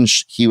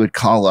strange, he would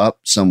call up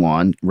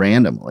someone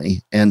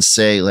randomly and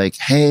say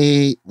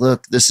hey,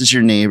 look, this is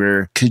your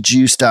neighbor. Could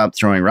you stop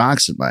throwing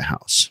rocks at my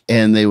house?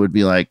 And they would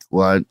be like,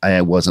 well,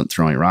 I wasn't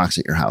throwing rocks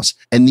at your house.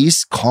 And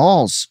these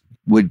calls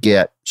would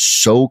get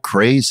so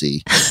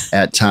crazy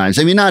at times.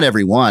 I mean, not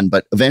everyone,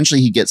 but eventually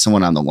he'd get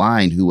someone on the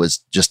line who was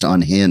just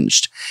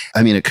unhinged.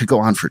 I mean, it could go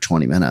on for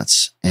 20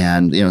 minutes.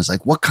 And, it's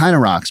what kind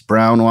of rocks?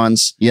 Brown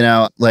ones,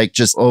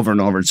 just over and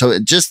over. So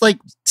just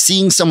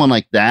seeing someone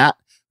like that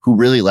who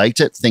really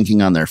liked it,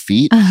 thinking on their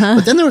feet. Uh-huh.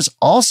 But then there was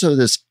also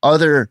this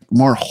other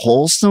more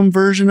wholesome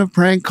version of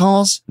prank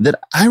calls that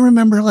I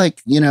remember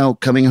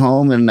coming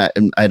home and I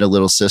had a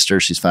little sister,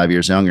 she's 5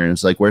 years younger. And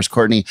it's where's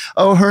Courtney?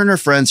 Oh, her and her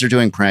friends are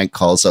doing prank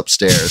calls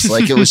upstairs.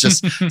 It was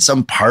just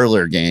some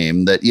parlor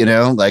game that,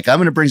 I'm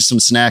going to bring some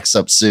snacks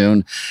up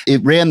soon.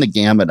 It ran the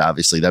gamut,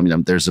 obviously. I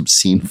mean, there's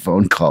obscene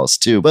phone calls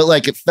too,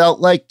 but it felt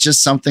like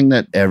just something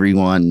that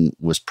everyone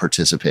was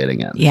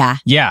participating in. Yeah.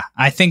 Yeah,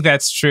 I think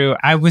that's true.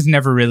 I was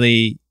never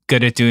really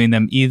good at doing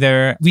them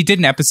either. We did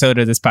an episode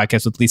of this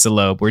podcast with Lisa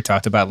Loeb where we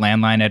talked about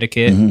landline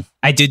etiquette. Mm-hmm.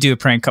 I did do a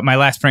prank call. My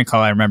last prank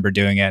call, I remember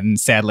doing it. And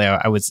sadly,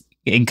 I was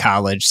in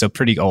college, so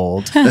pretty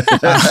old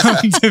to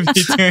be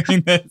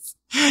doing this.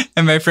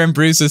 And my friend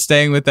Bruce was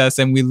staying with us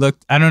and we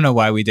looked, I don't know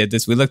why we did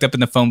this. We looked up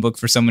in the phone book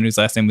for someone whose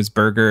last name was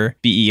Berger,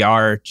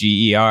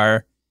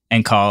 Berger.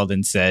 And called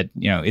and said,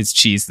 is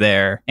cheese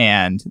there?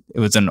 And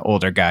it was an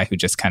older guy who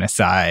just kind of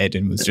sighed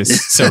and was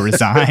just so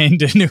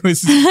resigned. And it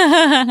was,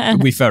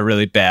 we felt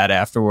really bad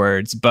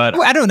afterwards. But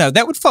I don't know.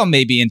 That would fall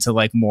maybe into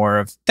more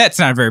of, that's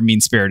not a very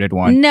mean-spirited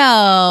one.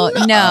 No.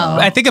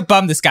 I think it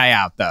bummed this guy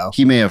out, though.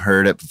 He may have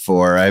heard it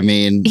before. I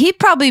mean, he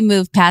probably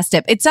moved past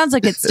it. It sounds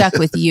like it stuck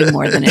with you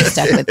more than it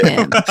stuck with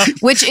him,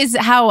 which is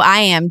how I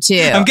am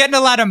too. I'm getting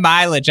a lot of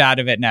mileage out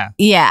of it now.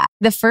 Yeah.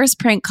 The first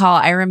prank call,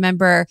 I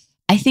remember,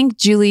 I think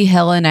Julie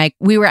Hill and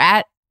we were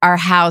at our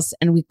house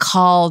and we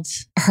called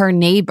her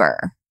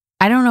neighbor.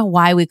 I don't know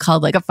why we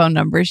called a phone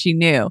number she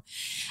knew.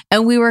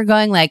 And we were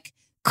going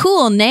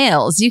cool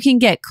nails. You can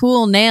get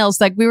cool nails.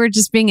 We were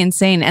just being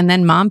insane. And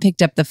then mom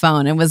picked up the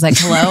phone and was like,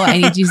 hello, I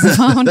need to use the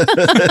phone.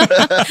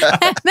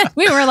 And then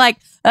we were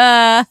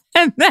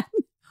and then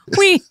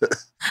we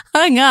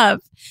hung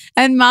up.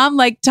 And mom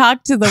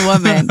talked to the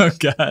woman. Oh,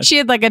 God. She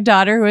had a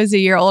daughter who was a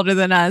year older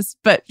than us,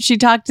 but she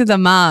talked to the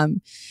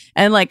mom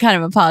and kind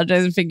of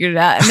apologized and figured it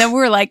out. And then we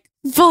were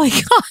fully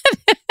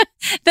gone.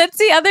 That's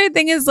the other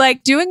thing is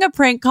doing a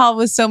prank call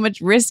was so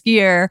much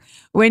riskier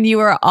when you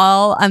were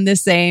all on the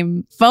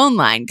same phone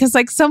line because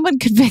someone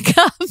could pick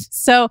up.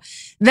 So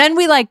then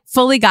we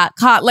fully got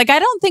caught. I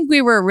don't think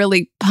we were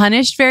really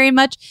punished very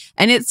much.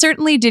 And it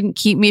certainly didn't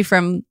keep me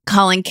from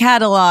calling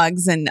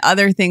catalogs and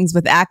other things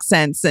with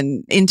accents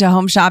and into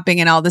home shopping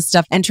and all this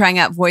stuff and trying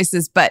out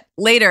voices. But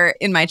later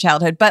in my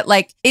childhood, but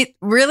it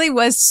really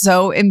was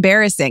so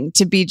embarrassing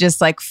to be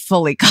just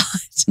fully caught.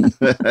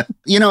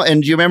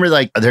 And do you remember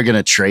they're going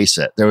to trace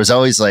it? There was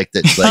always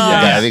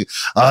that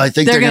I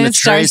think they're going to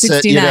trace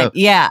it.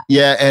 Yeah.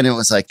 Yeah. And it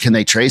was can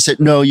they trace it?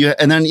 No.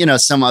 And then,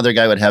 some other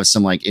guy would have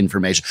some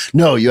information.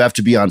 No, you have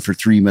to be on for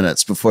 3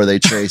 minutes before they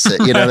trace it.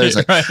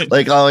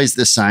 There's always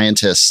the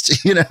scientist,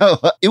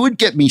 it would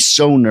get me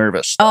so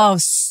nervous. Oh,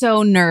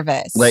 so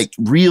nervous.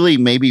 Really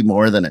maybe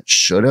more than it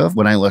should have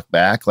when I look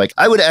back.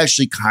 I would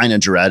actually kind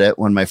of dread it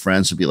when my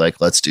friends would be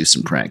let's do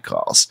some prank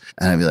calls.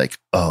 And I'd be like,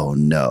 oh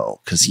no.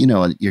 Cause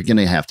you're going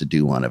to have to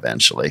do one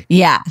eventually.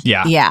 Yeah.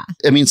 Yeah.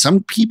 I mean,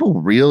 some people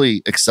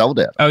really excelled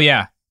at it. Oh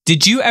yeah.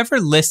 Did you ever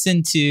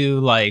listen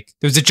to there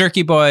was the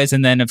Jerky Boys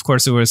and then of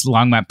course there was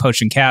Longmont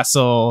Potion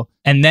Castle.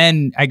 And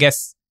then I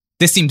guess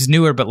this seems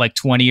newer, but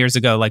 20 years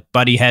ago,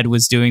 Buddy Head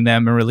was doing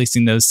them and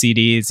releasing those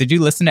CDs. Did you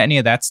listen to any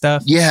of that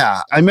stuff?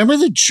 Yeah, I remember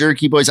the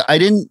Jerky Boys. I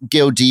didn't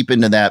go deep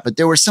into that, but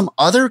there were some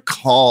other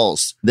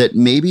calls that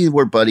maybe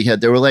were Buddy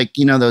Head. There were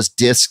those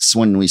discs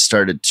when we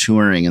started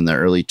touring in the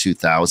early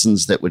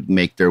 2000s that would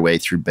make their way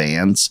through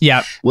bands.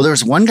 Yeah. Well, there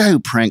was one guy who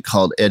prank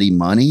called Eddie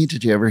Money.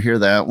 Did you ever hear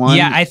that one?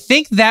 Yeah, I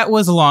think that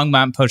was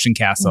Longmont Potion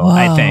Castle, Whoa.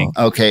 I think.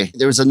 Okay.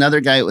 There was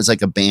another guy. It was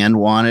a band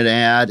wanted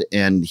ad.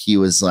 And he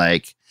was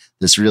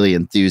this really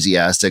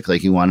enthusiastic,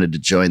 like he wanted to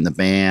join the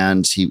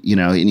band. He,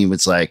 and he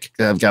was like,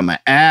 I've got my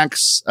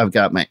axe, I've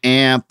got my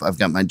amp, I've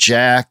got my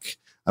jack.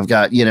 I've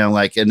got,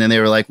 and then they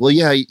were like, well,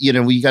 yeah,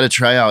 you got to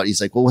try out. He's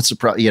like, well, what's the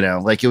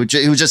problem? Like it was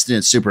just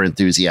a super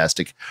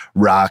enthusiastic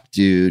rock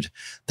dude.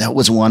 That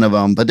was one of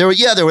them. But there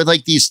were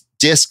like these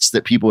discs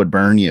that people would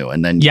burn you.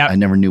 And then I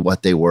never knew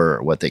what they were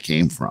or what they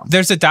came from.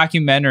 There's a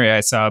documentary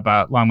I saw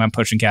about Longmont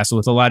Pushing Castle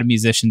with a lot of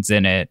musicians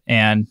in it.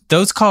 And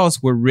those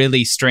calls were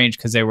really strange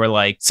because they were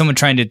like someone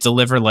trying to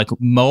deliver like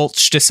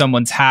mulch to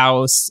someone's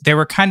house. They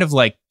were kind of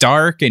like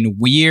dark and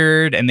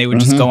weird and they would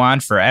just go on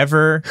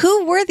forever.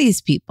 Who were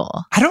these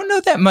people? I don't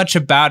know that much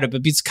about it,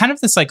 but it's kind of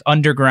this like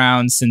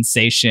underground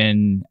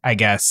sensation, I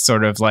guess,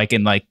 sort of like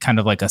in like kind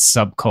of like a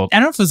subculture. I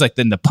don't know if it was like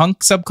in the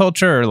punk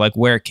subculture or like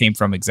where it came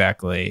from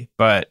exactly,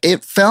 but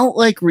it felt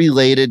like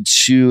related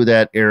to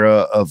that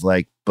era of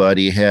like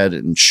Buddy Head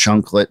and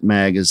Chunklet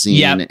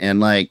magazine. And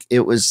like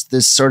it was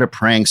this sort of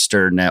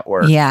prankster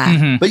network.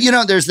 Yeah. But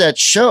there's that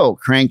show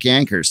Crank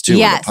Anchors too,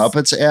 where the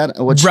puppets ad,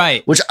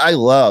 which I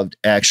loved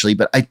actually,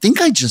 but I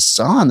think I just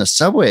saw on the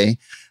subway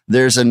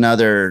there's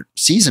another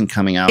season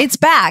coming out. It's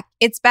back.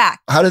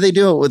 How do they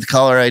do it with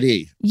caller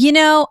ID?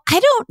 I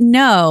don't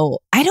know.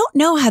 I don't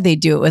know how they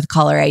do it with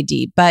caller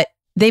ID, but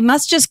they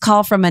must just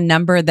call from a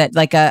number that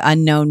like a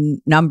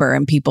unknown number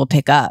and people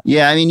pick up.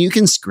 Yeah. I mean, you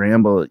can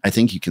scramble. I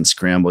think you can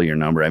scramble your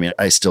number. I mean,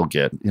 I still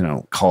get,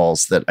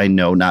 calls that I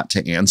know not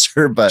to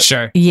answer, but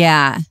sure.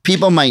 Yeah.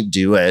 People might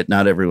do it.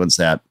 Not everyone's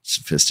that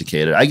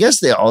sophisticated. I guess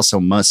they also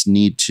must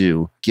need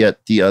to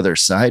get the other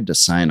side to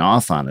sign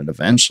off on it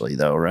eventually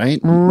though,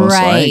 right? Most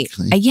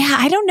likely. Yeah.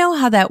 I don't know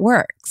how that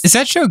works. Is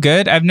that show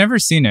good? I've never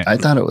seen it. I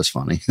thought it was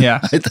funny.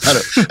 Yeah.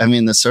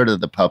 The sort of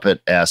the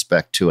puppet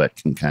aspect to it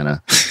can kind of,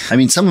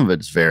 some of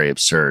it's very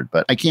absurd,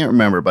 but I can't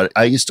remember, but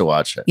I used to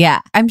watch it.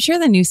 Yeah. I'm sure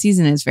the new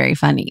season is very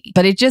funny,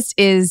 but it just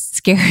is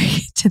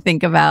scary to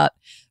think about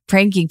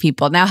pranking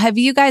people. Now, have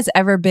you guys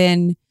ever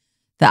been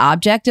the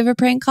object of a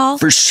prank call?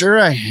 For sure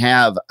I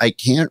have. I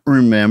can't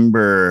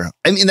remember.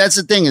 I mean, that's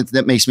the thing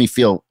that makes me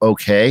feel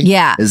okay.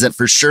 Yeah. Is that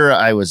for sure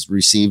I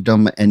received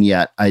them, and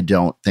yet I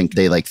don't think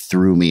they like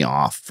threw me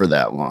off for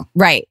that long.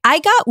 Right. I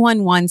got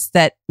one once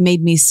that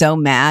made me so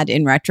mad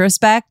in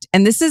retrospect.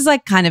 And this is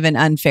like kind of an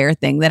unfair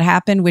thing that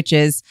happened, which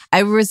is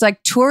I was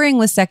like touring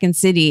with Second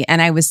City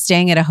and I was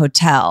staying at a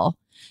hotel.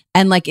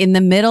 And like in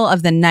the middle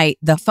of the night,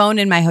 the phone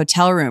in my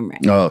hotel room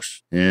rang. Oh,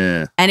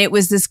 yeah. And it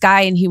was this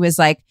guy and he was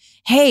like,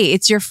 hey,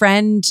 it's your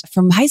friend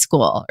from high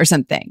school or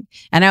something.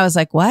 And I was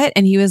like, what?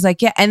 And he was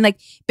like, yeah. And like,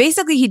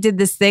 basically he did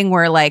this thing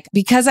where like,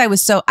 because I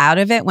was so out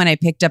of it when I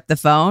picked up the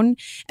phone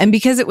and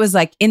because it was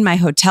like in my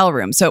hotel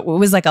room, so it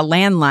was like a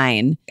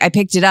landline, I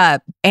picked it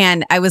up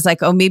and I was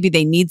like, oh, maybe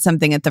they need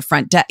something at the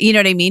front desk. You know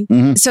what I mean?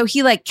 Mm-hmm. So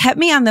he like kept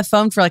me on the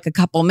phone for like a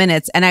couple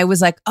minutes and I was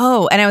like,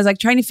 oh, and I was like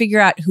trying to figure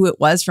out who it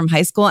was from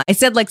high school. I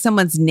said like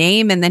someone's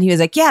name and then he was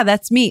like, yeah,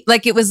 that's me.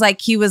 Like, it was like,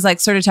 he was like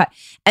sort of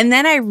and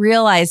then I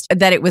realized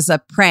that it was a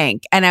prank.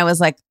 And I was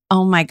like,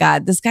 oh my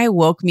God, this guy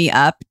woke me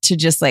up to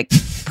just like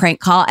prank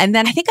call. And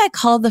then I think I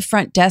called the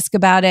front desk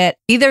about it.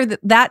 Either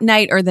that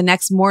night or the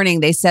next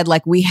morning, they said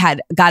like we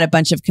had got a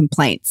bunch of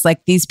complaints.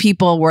 Like these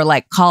people were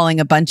like calling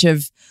a bunch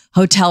of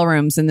hotel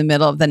rooms in the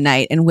middle of the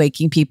night and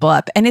waking people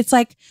up. And it's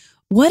like,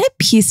 what a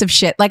piece of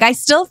shit. Like I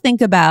still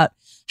think about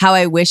how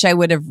I wish I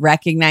would have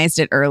recognized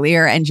it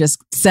earlier and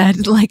just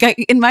said, like,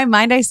 in my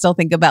mind, I still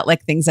think about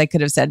like things I could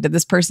have said to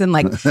this person.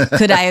 Like,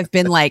 could I have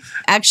been like,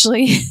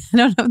 actually, I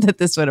don't know that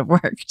this would have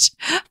worked,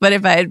 but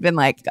if I had been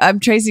like, I'm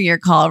tracing your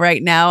call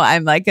right now,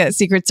 I'm like a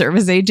Secret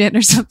Service agent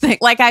or something.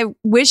 Like, I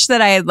wish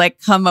that I had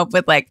like come up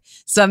with like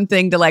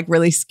something to like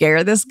really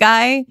scare this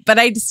guy, but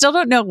I still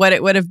don't know what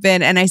it would have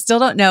been. And I still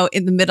don't know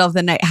in the middle of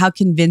the night how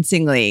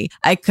convincingly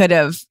I could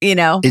have,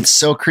 It's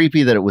so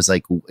creepy that it was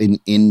like an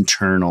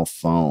internal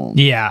phone.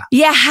 Yeah.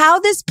 Yeah, how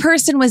this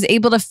person was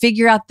able to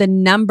figure out the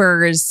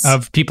numbers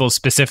of people's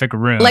specific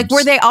rooms. Like,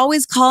 were they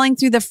always calling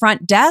through the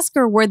front desk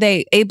or were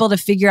they able to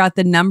figure out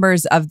the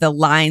numbers of the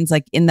lines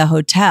like in the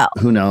hotel?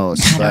 Who knows?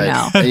 I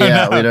don't know.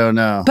 Yeah, we don't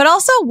know. But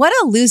also, what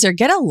a loser.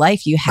 Get a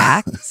life, you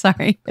hack.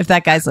 Sorry if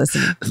that guy's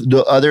listening.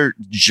 The other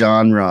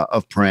genre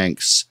of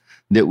pranks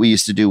that we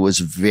used to do was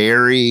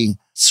very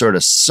sort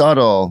of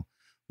subtle,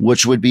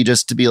 which would be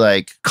just to be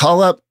like,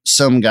 call up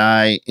some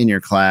guy in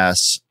your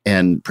class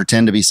and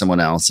pretend to be someone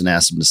else and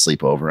ask him to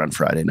sleep over on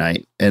Friday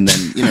night. And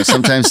then,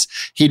 sometimes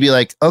he'd be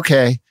like,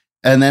 okay.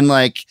 And then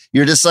like,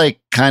 you're just like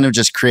kind of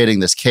just creating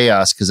this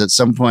chaos because at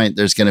some point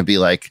there's going to be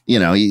like,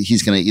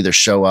 he's going to either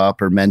show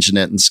up or mention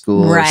it in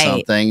school or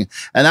something.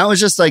 And that was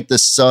just like the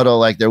subtle,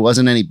 like there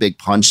wasn't any big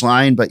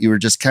punchline, but you were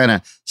just kind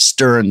of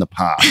stirring the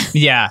pot.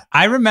 Yeah.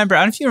 I don't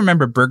know if you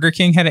remember Burger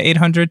King had an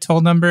 800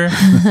 toll number,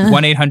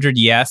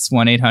 1-800-YES,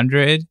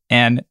 1-800.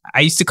 And I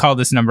used to call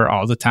this number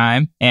all the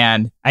time.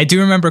 And I do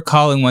remember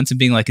calling once and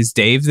being like, is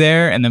Dave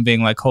there? And then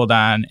being like, hold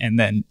on. And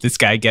then this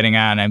guy getting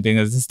on and being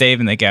like, is this Dave?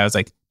 And the guy was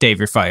like, Dave,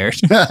 you're fired.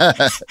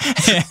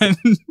 And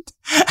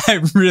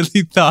I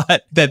really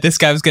thought that this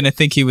guy was going to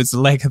think he was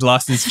like had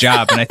lost his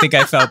job. And I think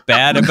I felt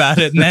bad about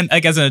it. And then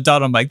like as an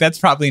adult, I'm like, that's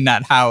probably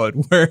not how it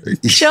works.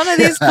 Jonah,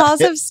 these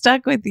calls have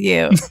stuck with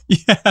you.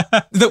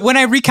 Yeah. When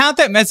I recount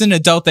them as an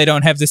adult, they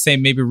don't have the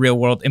same maybe real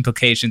world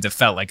implications it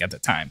felt like at the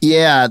time.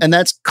 Yeah. And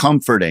that's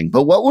comforting.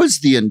 But what was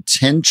the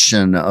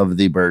intention of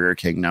the Burger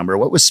King number?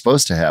 What was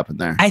supposed to happen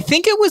there? I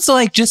think it was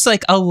like just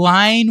like a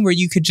line where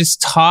you could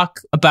just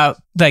talk about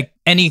like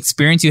any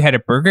experience you had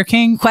at Burger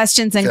King.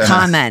 Questions and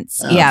comments.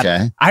 Yeah.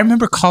 Okay. I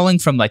remember calling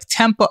from like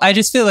Temple. I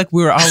just feel like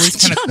we were always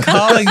kind of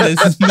calling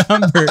this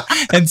number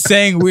and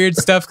saying weird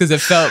stuff because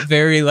it felt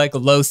very like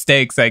low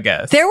stakes, I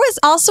guess. There was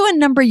also a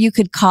number you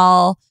could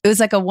call. It was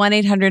like a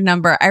 1-800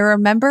 number. I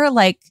remember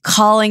like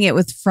calling it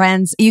with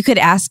friends. You could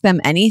ask them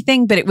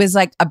anything, but it was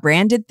like a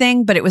branded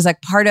thing, but it was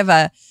like part of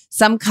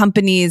some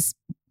company's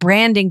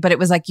branding, but it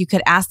was like you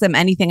could ask them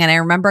anything. And I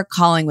remember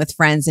calling with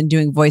friends and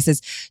doing voices.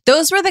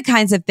 Those were the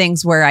kinds of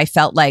things where I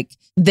felt like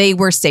they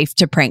were safe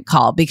to prank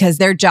call because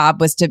their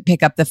job was to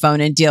pick up the phone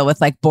and deal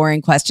with like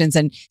boring questions.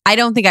 And I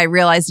don't think I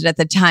realized it at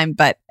the time,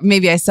 but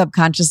maybe I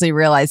subconsciously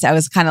realized I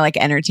was kind of like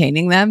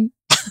entertaining them.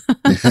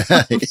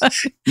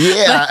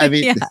 Yeah. I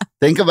mean,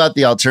 think about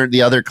the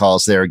other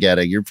calls they were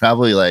getting. You're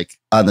probably like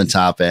on the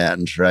top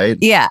end, right?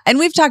 Yeah. And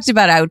we've talked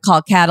about, I would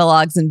call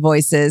catalogs and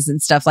voices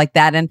and stuff like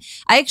that. And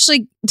I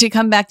actually, to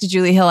come back to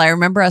Julie Hill, I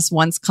remember us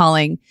once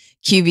calling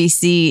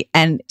QVC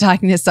and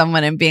talking to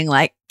someone and being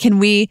like, can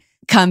we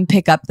come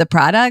pick up the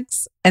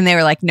products? And they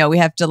were like, no, we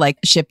have to like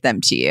ship them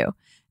to you.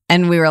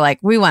 And we were like,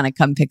 we want to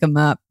come pick them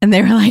up. And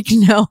they were like,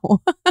 no.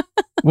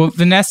 Well,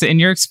 Vanessa, in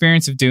your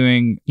experience of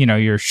doing,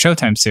 your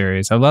Showtime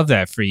series, I love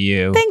that for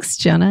you. Thanks,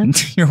 Jonah.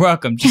 You're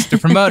welcome, just to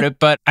promote it.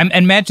 But I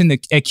imagine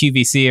that at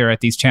QVC or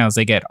at these channels,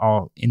 they get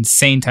all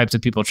insane types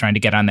of people trying to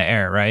get on the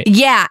air, right?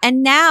 Yeah.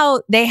 And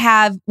now they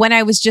have, when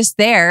I was just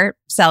there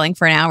selling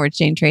for an hour with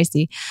Jane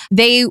Tracy,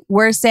 they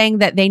were saying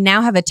that they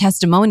now have a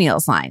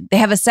testimonials line. They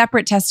have a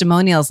separate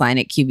testimonials line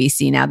at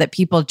QVC now that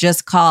people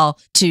just call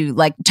to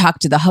like talk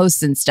to the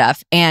hosts and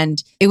stuff.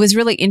 And it was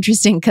really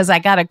interesting because I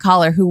got a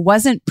caller who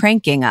wasn't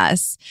pranking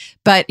us,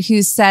 but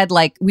who said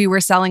like we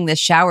were selling this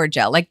shower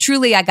gel. Like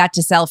truly I got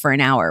to sell for an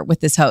hour with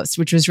this host,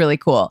 which was really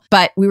cool.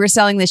 But we were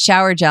selling this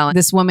shower gel and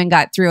this woman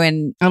got through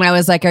and I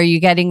was like, are you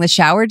getting the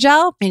shower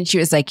gel? And she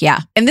was like, yeah.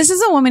 And this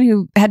is a woman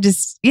who had to,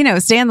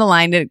 stay on the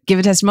line to give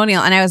a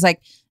testimonial. And I was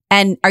like,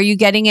 and are you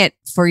getting it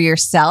for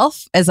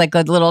yourself as like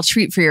a little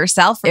treat for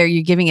yourself? Or are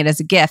you giving it as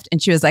a gift?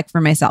 And she was like, for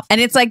myself. And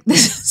it's like,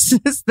 this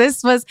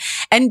was,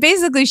 and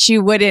basically she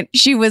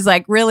was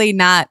like really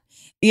not,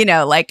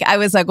 like I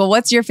was like, well,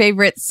 what's your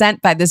favorite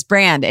scent by this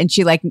brand? And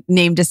she like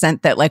named a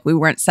scent that like we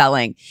weren't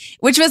selling,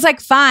 which was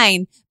like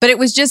fine. But it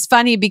was just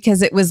funny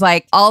because it was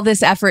like all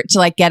this effort to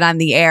like get on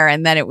the air.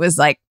 And then it was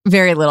like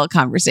very little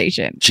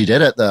conversation. She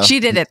did it though.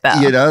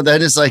 That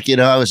is like,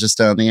 I was just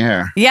on the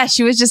air. Yeah,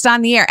 she was just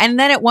on the air. And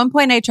then at one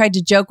point I tried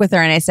to joke with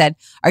her and I said,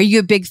 are you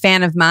a big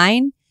fan of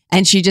mine?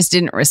 And she just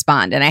didn't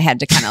respond. And I had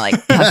to kind of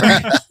like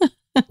cover.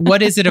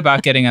 What is it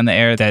about getting on the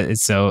air that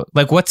is so,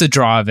 like, what's the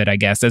draw of it, I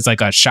guess, as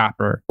like a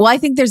shopper? Well, I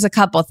think there's a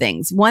couple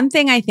things. One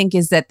thing I think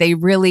is that they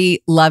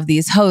really love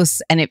these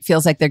hosts and it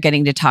feels like they're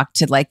getting to talk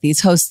to like these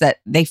hosts that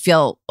they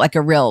feel like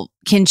a real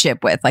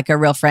kinship with, like a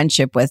real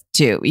friendship with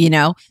too,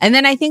 And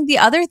then I think the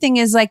other thing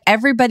is like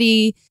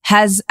everybody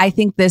has, I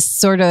think, this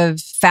sort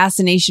of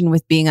fascination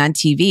with being on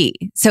TV.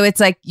 So it's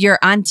like you're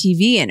on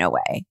TV in a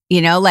way,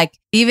 like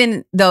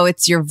even though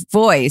it's your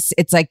voice,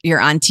 it's like you're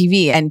on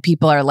TV and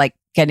people are like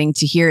getting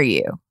to hear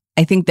you.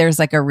 I think there's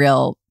like a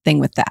real thing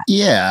with that.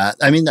 Yeah.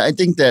 I mean, I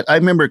think that I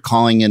remember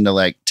calling into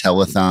like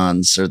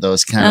telethons or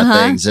those kind of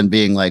things and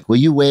being like, will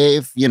you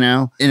wave,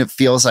 and it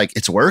feels like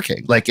it's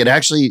working. Like it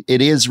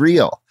is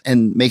real.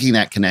 And making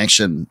that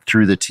connection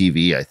through the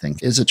TV, I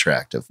think, is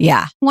attractive.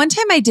 Yeah. One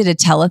time I did a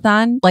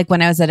telethon, like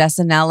when I was at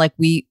SNL, like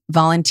we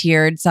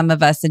volunteered, some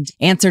of us, and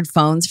answered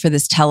phones for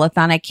this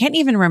telethon. I can't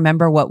even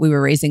remember what we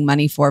were raising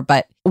money for,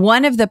 but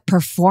one of the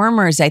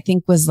performers, I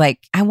think, was like,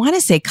 I want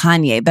to say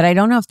Kanye, but I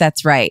don't know if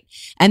that's right.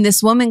 And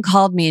this woman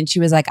called me and she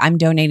was like, I'm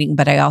donating,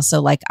 but I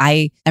also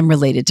I am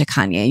related to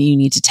Kanye and you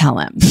need to tell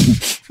him.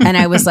 And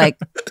I was like,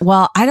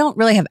 well, I don't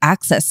really have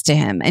access to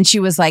him. And she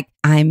was like,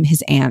 I'm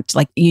his aunt.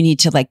 Like, you need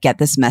to get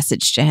this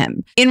message to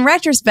him. In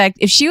retrospect,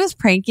 if she was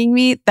pranking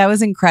me, that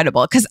was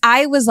incredible. Cause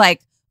I was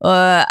like,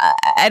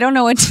 I don't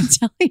know what to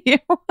tell you.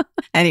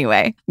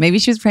 Anyway, maybe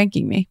she was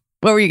pranking me.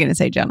 What were you going to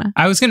say, Jonah?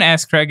 I was going to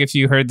ask Craig if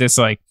you heard this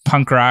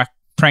punk rock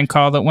prank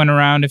call that went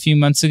around a few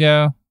months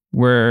ago,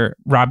 where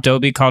Rob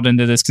Dobie called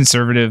into this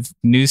conservative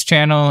news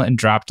channel and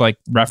dropped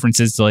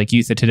references to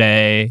Youth of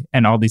Today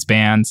and all these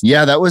bands.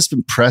 Yeah, that was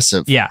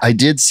impressive. Yeah. I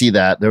did see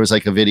that. There was a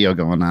video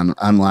going on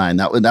online.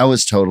 That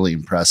was totally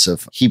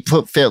impressive. He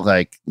fit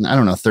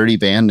 30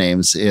 band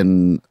names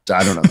in,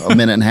 a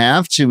minute and a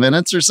half, 2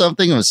 minutes or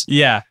something. It's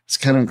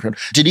kind of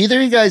incredible. Did either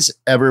of you guys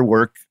ever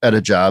work at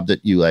a job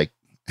that you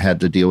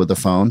had to deal with the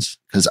phones?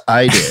 Because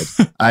I did.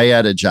 I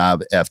had a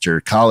job after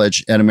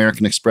college at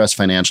American Express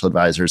Financial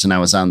Advisors, and I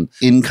was on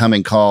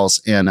incoming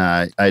calls, and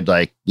I'd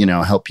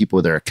help people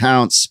with their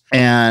accounts.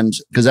 And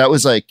because that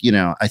was like,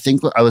 I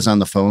think I was on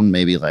the phone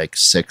maybe like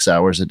 6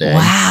 hours a day.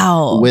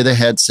 Wow. With a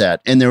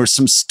headset. And there was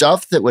some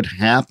stuff that would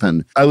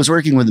happen. I was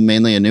working with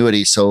mainly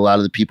annuity, so a lot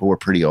of the people were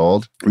pretty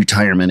old,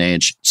 retirement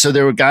age. So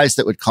there were guys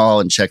that would call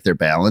and check their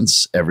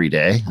balance every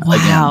day. Wow.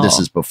 Again, this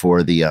is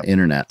before the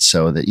internet.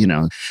 So that,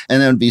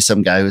 and then would be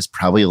some guy who was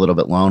probably a little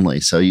bit lonely.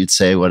 So you'd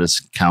say what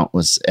his count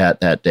was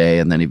at that day.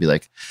 And then he'd be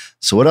like,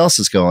 so what else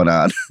is going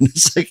on?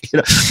 It's like,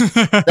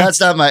 that's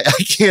not I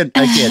can't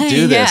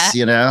do this,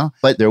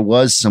 But there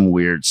was some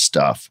weird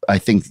stuff. I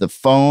think the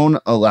phone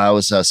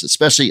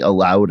especially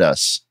allowed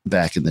us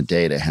back in the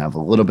day to have a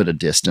little bit of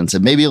distance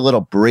and maybe a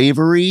little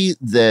bravery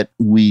that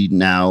we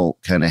now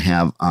kind of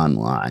have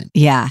online.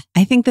 Yeah,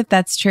 I think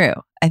that's true.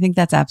 I think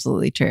that's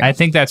absolutely true. I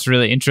think that's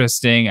really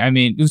interesting. I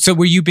mean, so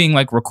were you being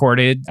like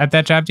recorded at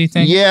that job, do you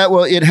think? Yeah,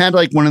 well, it had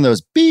like one of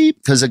those beep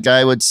because a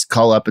guy would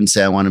call up and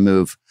say, I want to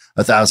move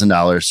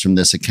 $1,000 from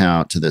this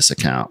account to this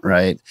account,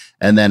 right?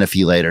 And then if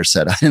he later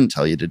said, I didn't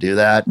tell you to do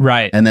that.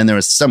 Right. And then there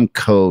was some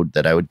code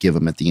that I would give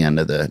him at the end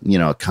of the,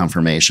 a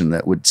confirmation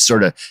that would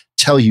sort of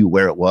tell you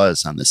where it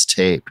was on this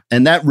tape.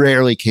 And that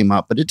rarely came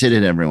up, but it did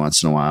it every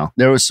once in a while.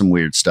 There was some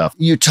weird stuff.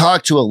 You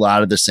talk to a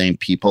lot of the same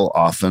people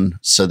often.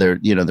 So there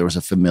was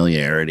a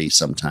familiarity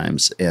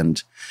sometimes.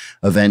 And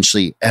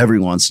eventually, every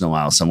once in a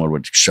while, someone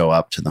would show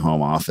up to the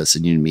home office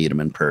and you'd meet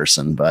them in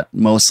person. But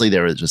mostly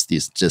there were just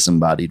these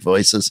disembodied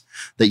voices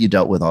that you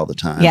dealt with all the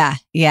time. Yeah.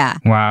 Yeah.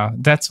 Wow.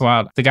 That's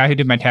wild. The guy who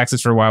did my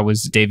taxes for a while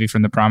was Davey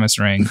from The Promise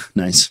Ring.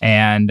 Nice.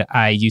 And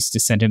I used to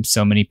send him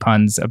so many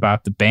puns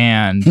about the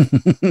band.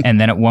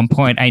 And then at one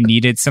point, I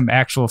needed some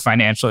actual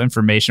financial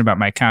information about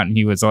my account. And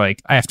he was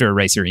like, I have to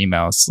erase your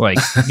emails. Like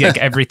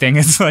everything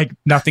is like,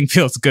 nothing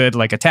feels good,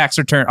 like a tax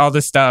return, all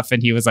this stuff.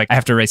 And he was like, I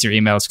have to erase your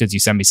emails because you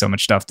send me so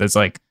much stuff that's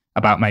like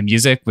about my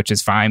music, which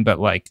is fine, but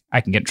like I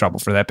can get in trouble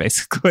for that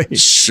basically.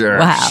 Sure.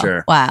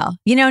 Wow.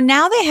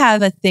 Now they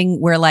have a thing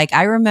where like,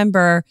 I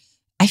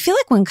feel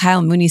like when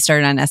Kyle Mooney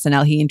started on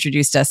SNL, he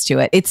introduced us to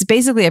it. It's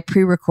basically a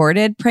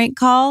pre-recorded prank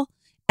call.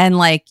 And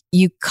like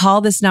you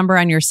call this number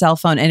on your cell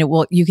phone and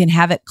you can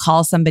have it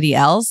call somebody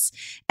else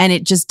and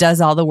it just does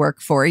all the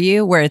work for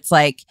you where it's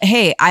like,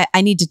 hey,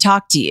 I need to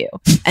talk to you.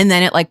 And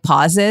then it like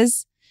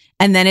pauses.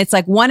 And then it's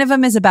like one of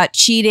them is about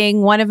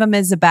cheating. One of them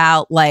is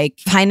about like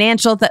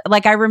financial.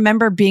 Like I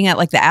remember being at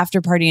like the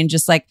after party and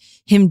just like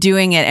him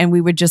doing it. And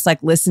we would just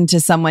like listen to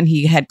someone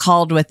he had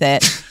called with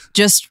it,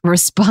 just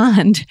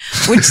respond,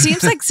 which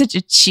seems like such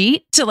a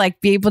cheat to like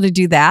be able to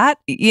do that.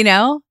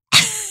 I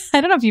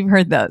don't know if you've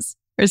heard those.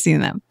 Or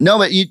seen them. No,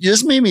 but you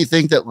just made me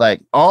think that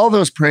like all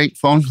those prank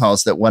phone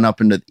calls that went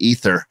up into the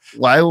ether,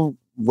 why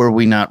were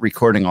we not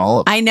recording all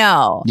of them? I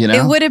know.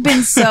 It would have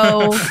been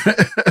so...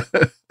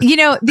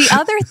 the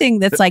other thing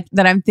that's like,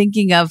 that I'm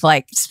thinking of,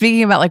 like,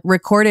 speaking about like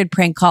recorded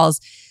prank calls,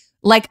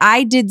 like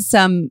I did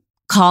some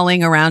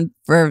calling around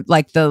for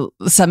like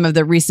some of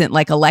the recent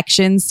like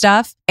election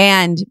stuff.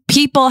 And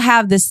people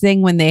have this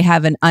thing when they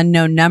have an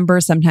unknown number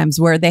sometimes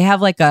where they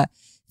have like a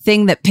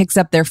thing that picks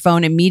up their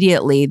phone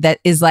immediately that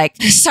is like,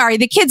 sorry,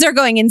 the kids are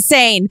going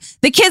insane.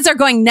 The kids are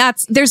going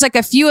nuts. There's like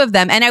a few of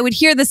them. And I would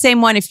hear the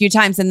same one a few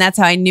times. And that's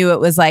how I knew it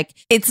was like,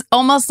 it's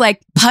almost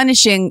like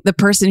punishing the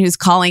person who's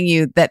calling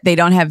you that they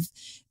don't have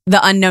the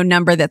unknown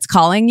number that's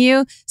calling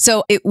you.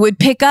 So it would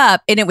pick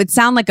up and it would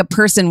sound like a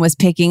person was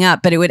picking up,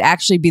 but it would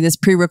actually be this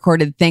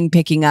pre-recorded thing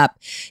picking up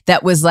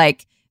that was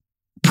like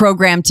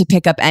programmed to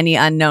pick up any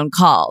unknown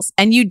calls.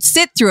 And you'd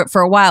sit through it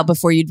for a while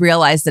before you'd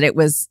realize that it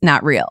was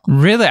not real.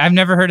 Really? I've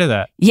never heard of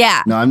that.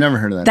 Yeah. No, I've never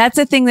heard of that. That's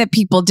a thing that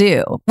people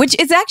do, which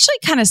is actually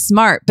kind of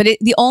smart. But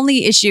the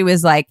only issue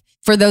is like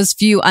for those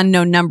few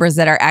unknown numbers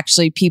that are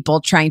actually people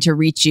trying to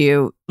reach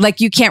you,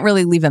 like you can't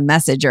really leave a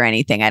message or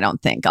anything, I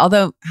don't think.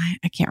 Although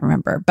I can't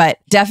remember, but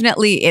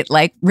definitely it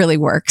like really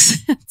works.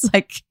 It's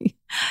like,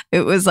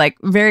 it was like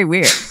very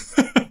weird.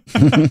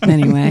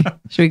 Anyway,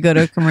 should we go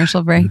to a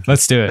commercial break?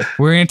 Let's do it.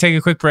 We're going to take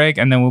a quick break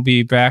and then we'll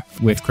be back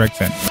with Craig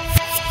Finn.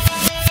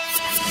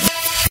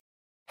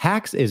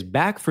 Hacks is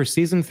back for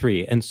season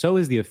 3, and so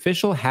is the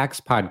official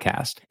Hacks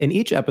podcast. In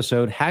each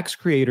episode, Hacks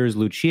creators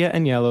Lucia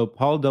Aniello,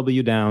 Paul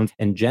W. Downs,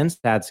 and Jen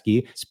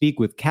Statsky speak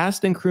with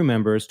cast and crew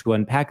members to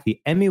unpack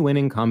the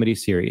Emmy-winning comedy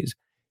series.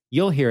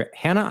 You'll hear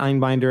Hannah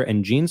Einbinder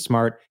and Jean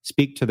Smart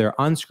speak to their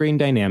on-screen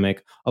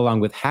dynamic, along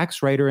with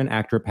Hacks writer and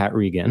actor Pat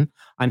Regan,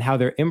 on how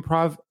their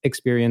improv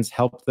experience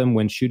helped them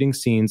when shooting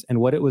scenes and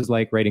what it was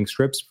like writing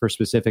scripts for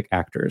specific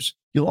actors.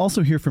 You'll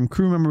also hear from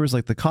crew members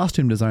like the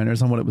costume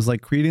designers on what it was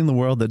like creating the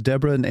world that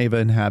Deborah and Ava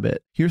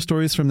inhabit. Hear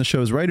stories from the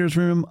show's writer's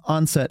room,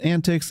 on-set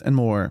antics, and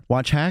more.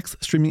 Watch Hacks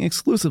streaming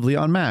exclusively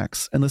on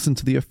Max, and listen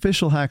to the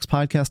official Hacks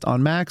podcast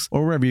on Max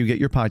or wherever you get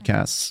your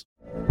podcasts.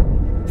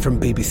 From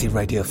BBC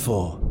Radio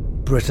 4,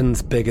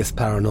 Britain's biggest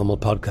paranormal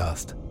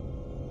podcast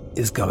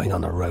is going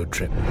on a road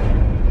trip.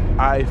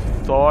 I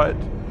thought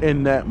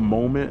in that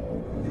moment,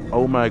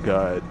 oh my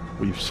God,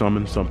 we've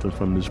summoned something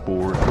from this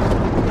board.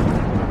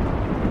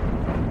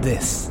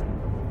 This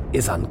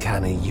is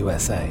Uncanny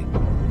USA.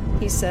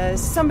 He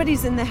says,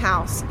 somebody's in the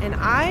house, and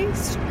I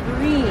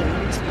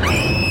screamed.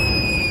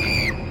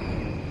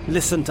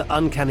 Listen to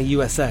Uncanny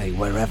USA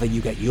wherever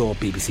you get your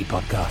BBC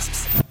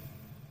podcasts,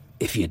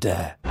 if you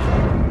dare.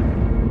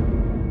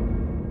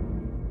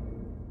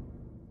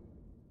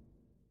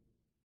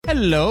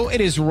 Hello,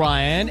 it is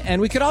Ryan,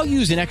 and we could all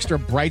use an extra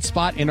bright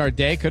spot in our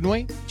day, couldn't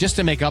we? Just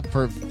to make up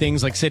for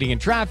things like sitting in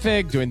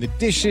traffic, doing the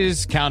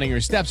dishes, counting your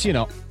steps, you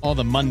know, all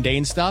the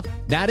mundane stuff.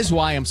 That is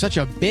why I'm such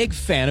a big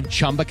fan of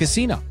Chumba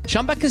Casino.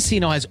 Chumba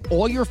Casino has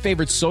all your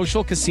favorite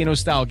social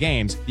casino-style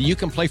games that you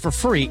can play for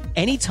free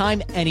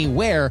anytime,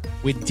 anywhere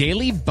with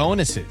daily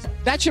bonuses.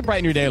 That should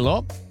brighten your day a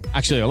little.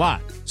 Actually, a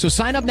lot. So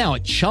sign up now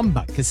at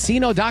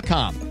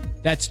ChumbaCasino.com.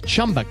 That's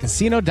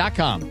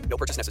ChumbaCasino.com. No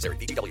purchase necessary.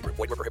 VGW Group.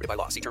 Void where prohibited by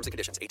law. See terms and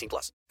conditions.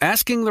 18+.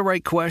 Asking the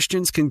right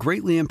questions can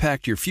greatly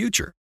impact your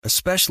future,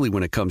 especially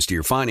when it comes to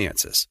your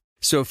finances.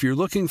 So if you're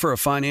looking for a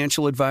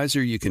financial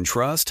advisor you can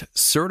trust,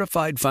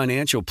 certified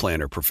financial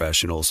planner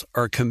professionals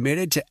are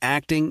committed to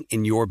acting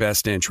in your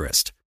best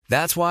interest.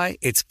 That's why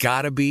it's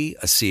got to be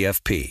a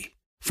CFP.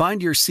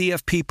 Find your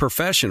CFP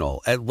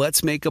professional at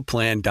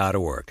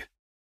letsmakeaplan.org.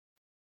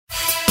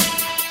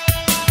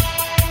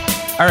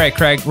 All right,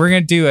 Craig, we're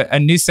going to do a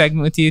new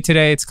segment with you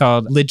today. It's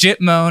called Legit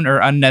Moan or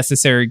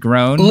Unnecessary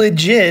Groan.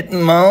 Legit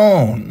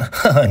moan.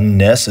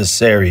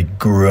 Unnecessary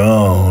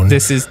groan.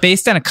 This is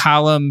based on a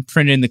column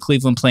printed in the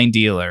Cleveland Plain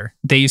Dealer.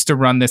 They used to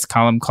run this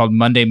column called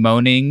Monday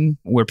Moaning,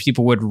 where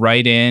people would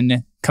write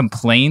in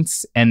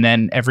complaints, and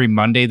then every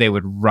Monday they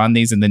would run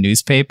these in the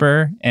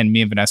newspaper, and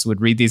me and Vanessa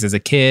would read these as a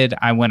kid.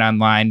 I went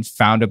online,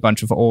 found a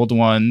bunch of old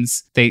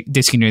ones. They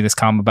discontinued this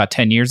column about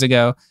 10 years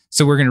ago.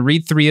 So we're going to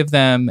read 3 of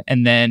them,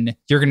 and then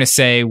you're going to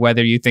say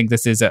whether you think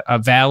this is a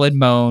valid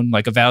moan,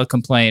 like a valid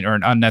complaint, or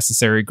an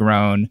unnecessary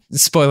groan.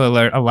 Spoiler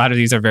alert, a lot of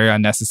these are very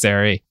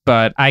unnecessary,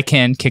 but I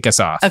can kick us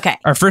off. Okay.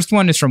 Our first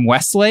one is from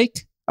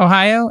Westlake,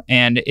 Ohio,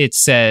 and it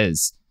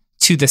says,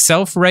 "To the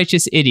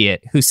self-righteous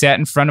idiot who sat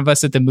in front of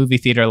us at the movie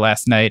theater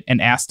last night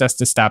and asked us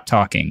to stop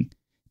talking.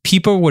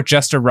 People were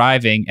just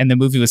arriving and the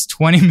movie was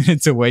 20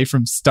 minutes away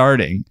from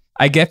starting.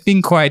 I get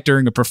being quiet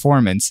during a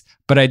performance,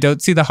 but I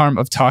don't see the harm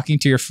of talking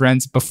to your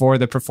friends before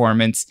the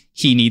performance.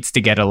 He needs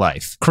to get a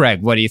life."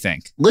 Craig, what do you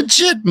think?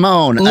 Legit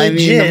moan. I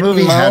mean, the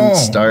movie hadn't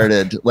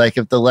started. Like,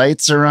 if the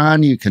lights are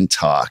on, you can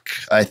talk.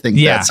 I think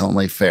that's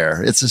only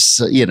fair. It's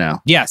just, you know.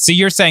 Yeah, so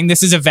you're saying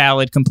this is a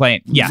valid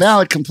complaint. Yeah.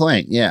 Valid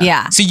complaint, yeah.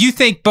 Yeah. So you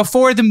think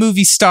before the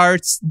movie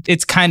starts,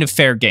 it's kind of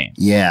fair game?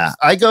 Yeah.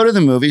 I go to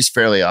the movies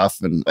fairly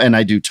often, and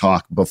I do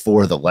talk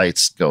before the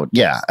lights go.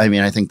 Yeah, I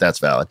mean, I think that's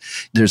valid.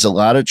 There's a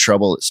lot of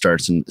trouble that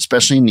starts,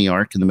 especially in New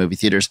York in the movie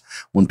theaters,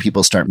 when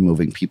people start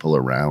moving people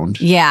around.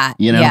 Yeah.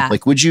 You know, yeah.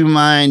 like, would you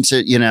mind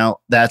to, you know,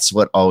 that's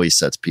what always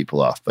sets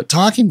people off. But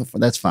talking before,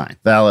 that's fine.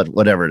 Valid,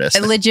 whatever it is.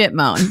 A legit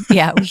moan.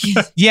 Yeah.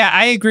 Yeah,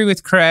 I agree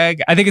with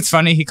Craig. I think it's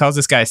funny he calls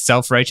this guy a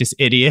self-righteous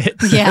idiot.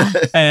 Yeah.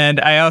 And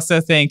I also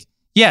think,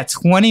 yeah,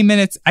 20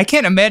 minutes. I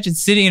can't imagine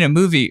sitting in a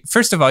movie.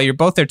 First of all, you're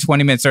both there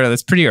 20 minutes early.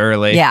 That's pretty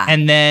early. Yeah.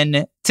 And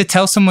then to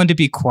tell someone to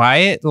be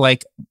quiet,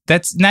 like,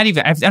 that's not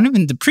even,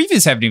 the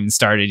previews haven't even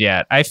started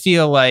yet. I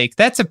feel like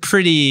that's a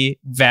pretty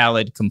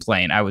valid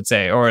complaint, I would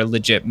say, or a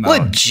legit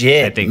moan.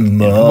 Legit I think.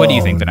 moan. What do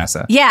you think,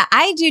 Vanessa? Yeah,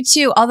 I do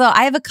too. Although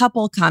I have a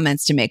couple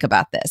comments to make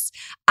about this.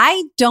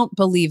 I don't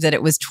believe that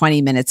it was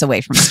 20 minutes away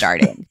from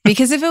starting,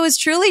 because if it was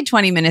truly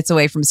 20 minutes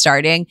away from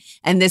starting,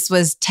 and this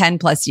was 10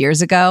 plus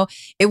years ago,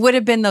 it would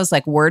have been those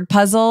like word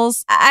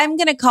puzzles. I'm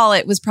going to call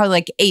it was probably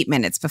like 8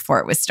 minutes before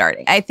it was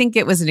starting. I think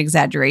it was an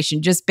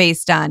exaggeration just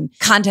based on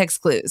context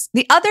clues.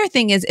 The other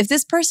thing is, if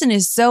this person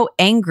is so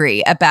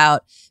angry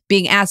about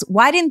being asked,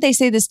 why didn't they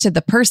say this to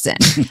the person?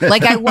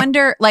 Like, I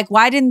wonder, like,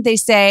 why didn't they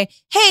say,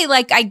 hey,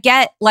 like, I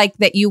get like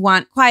that you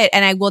want quiet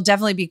and I will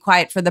definitely be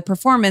quiet for the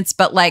performance,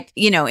 but like,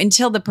 you know,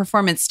 until the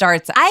performance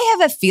starts. I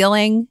have a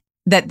feeling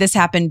that this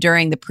happened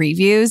during the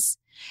previews,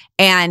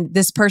 and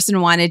this person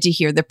wanted to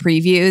hear the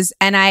previews.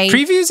 And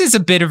previews is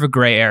a bit of a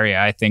gray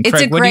area, I think. It's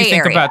Craig, a what do you gray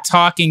think area. about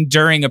talking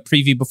during a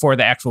preview before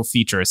the actual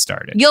feature has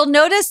started? You'll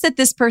notice that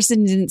this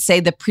person didn't say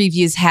the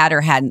previews had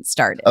or hadn't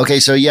started. Okay,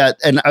 so yeah,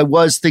 and I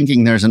was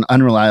thinking there's an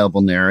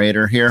unreliable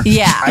narrator here.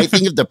 Yeah. I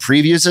think if the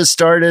previews has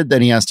started,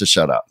 then he has to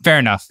shut up. Fair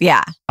enough.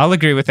 Yeah. I'll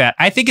agree with that.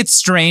 I think it's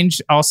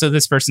strange. Also,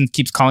 this person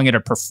keeps calling it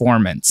a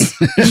performance.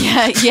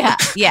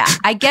 Yeah.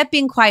 I get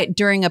being quiet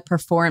during a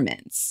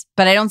performance,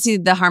 but I don't see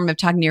the harm of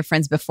talking to your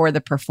friends before the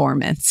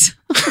performance.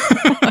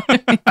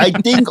 I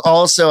think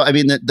also, I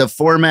mean, the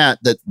format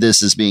that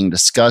this is being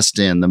discussed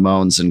in, the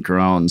moans and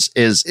groans,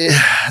 is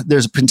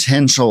there's a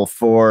potential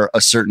for a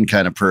certain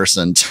kind of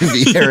person to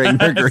be airing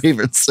their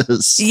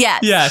grievances.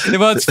 Yes. Yeah.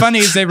 Well, it's funny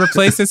is they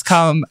replaced this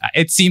column,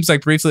 it seems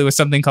like briefly, with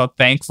something called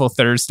Thankful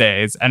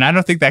Thursdays. And I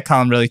don't think that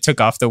column really took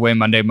off the way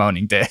Monday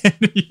Moaning did.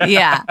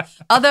 Yeah.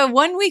 Although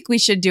one week we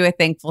should do a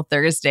Thankful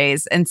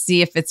Thursdays and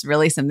see if it's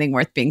really something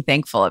worth being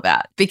thankful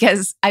about,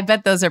 because I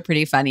bet those are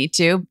pretty funny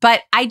too.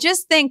 But I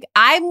just think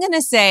I'm going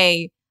to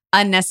say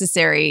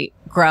unnecessary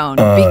groan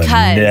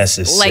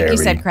because, like you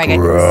said, Craig, I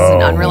think this is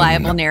an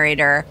unreliable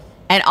narrator.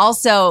 And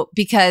also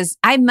because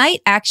I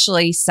might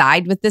actually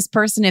side with this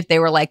person if they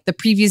were like, the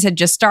previews had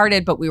just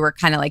started, but we were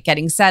kind of like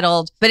getting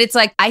settled. But it's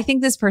like, I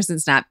think this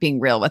person's not being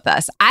real with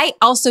us. I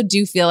also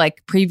do feel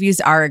like previews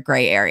are a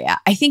gray area.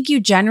 I think you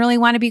generally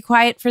want to be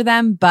quiet for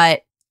them,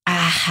 but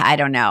I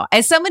don't know.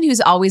 As someone who's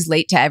always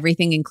late to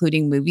everything,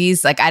 including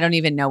movies, like I don't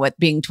even know what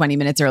being 20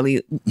 minutes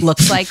early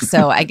looks like.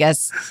 So I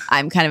guess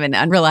I'm kind of an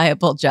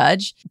unreliable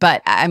judge,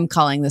 but I'm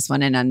calling this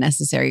one an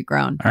unnecessary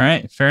groan. All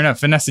right, fair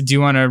enough. Vanessa, do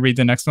you want to read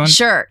the next one?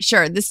 Sure.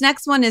 This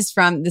next one is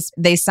from this.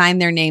 They sign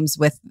their names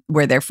with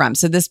where they're from.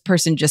 So this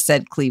person just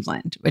said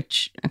Cleveland,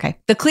 which, okay.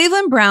 The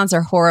Cleveland Browns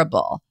are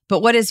horrible.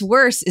 But what is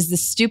worse is the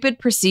stupid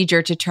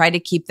procedure to try to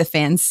keep the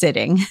fans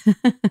sitting.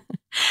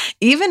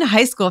 Even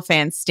high school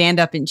fans stand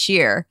up and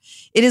cheer.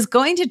 It is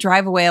going to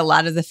drive away a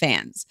lot of the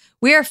fans.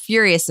 We are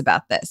furious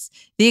about this.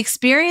 The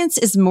experience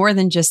is more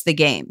than just the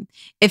game.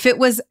 If it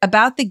was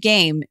about the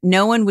game,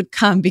 no one would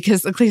come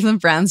because the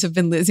Cleveland Browns have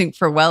been losing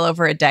for well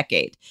over a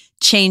decade.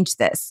 Change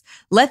this.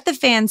 Let the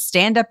fans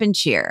stand up and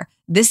cheer.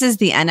 This is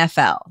the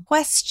NFL.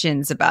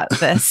 Questions about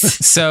this?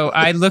 So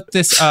I looked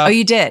this up. Oh,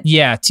 you did?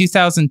 Yeah,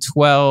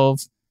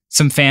 2012.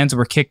 Some fans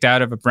were kicked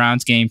out of a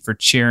Browns game for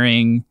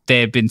cheering.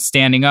 They had been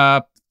standing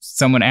up.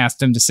 Someone asked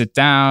them to sit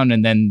down,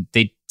 and then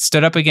they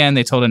stood up again.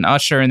 They told an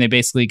usher, and they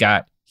basically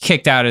got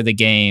kicked out of the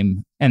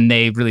game. And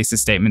they released a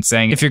statement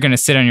saying, if you're going to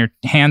sit on your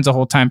hands the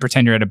whole time,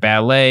 pretend you're at a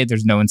ballet,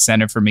 there's no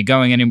incentive for me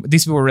going anymore.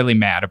 These people were really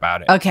mad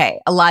about it. Okay,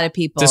 a lot of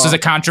people. This was a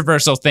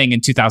controversial thing in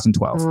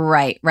 2012.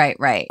 Right.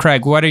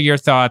 Craig, what are your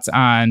thoughts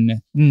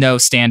on no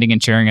standing and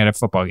cheering at a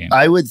football game?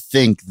 I would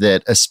think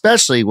that,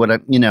 especially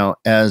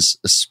as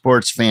a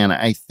sports fan,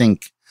 I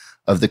think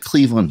of the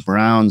Cleveland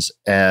Browns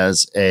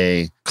as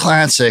a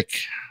classic,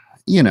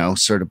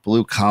 sort of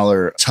blue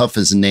collar, tough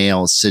as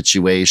nails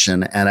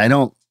situation. And I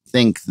don't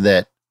think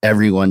that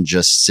everyone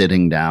just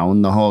sitting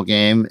down the whole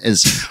game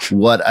is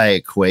what I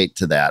equate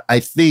to that.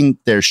 I think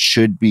there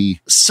should be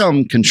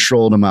some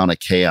controlled amount of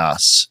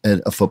chaos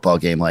at a football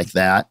game like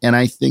that. And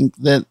I think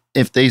that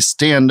if they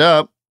stand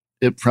up,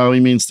 it probably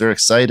means they're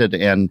excited.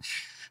 And,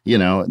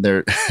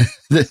 there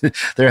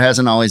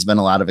hasn't always been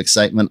a lot of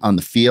excitement on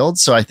the field.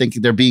 So I think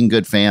they're being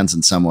good fans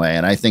in some way.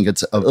 And I think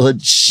it's a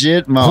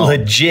legit moan.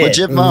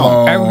 Legit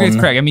moan. I agree with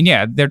Craig. I mean,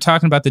 yeah, they're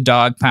talking about the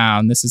dog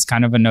pound. This is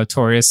kind of a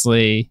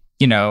notoriously,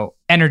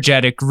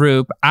 energetic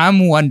group.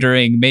 I'm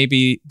wondering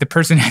maybe the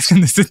person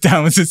asking to sit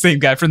down was the same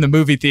guy from the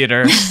movie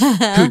theater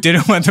who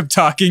didn't want them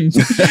talking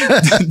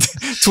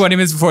 20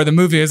 minutes before the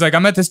movie. It was like,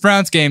 I'm at this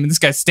Browns game and this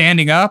guy's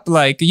standing up.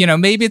 Like,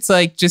 maybe it's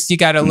like just you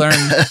got to learn,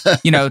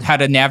 how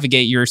to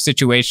navigate your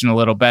situation a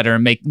little better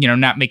and make,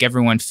 not make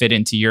everyone fit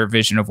into your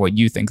vision of what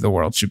you think the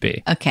world should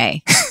be.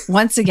 Okay.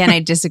 Once again, I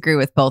disagree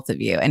with both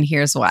of you. And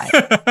here's why.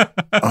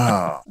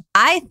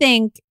 I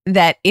think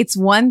that it's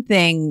one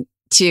thing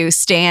to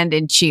stand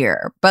and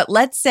cheer. But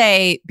let's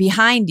say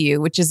behind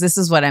you, this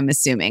is what I'm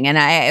assuming.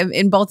 And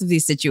in both of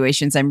these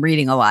situations, I'm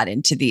reading a lot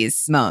into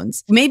these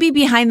moans. Maybe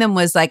behind them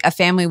was like a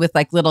family with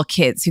like little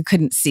kids who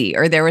couldn't see,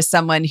 or there was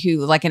someone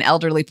who like an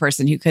elderly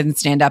person who couldn't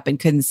stand up and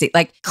couldn't see.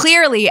 Like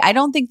clearly, I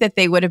don't think that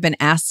they would have been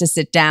asked to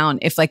sit down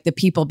if like the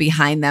people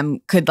behind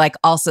them could like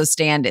also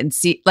stand and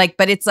see. Like,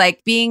 but it's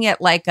like being at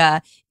like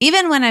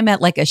even when I'm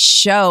at like a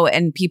show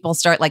and people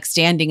start like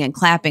standing and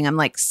clapping, I'm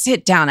like,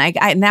 sit down.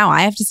 Now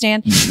I have to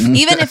stand.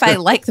 Even if I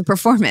like the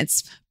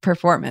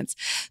performance.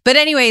 But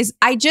anyways,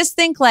 I just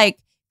think like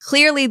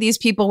clearly these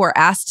people were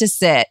asked to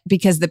sit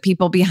because the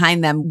people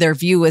behind them, their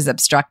view was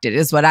obstructed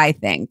is what I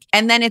think.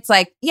 And then it's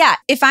like, yeah,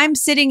 if I'm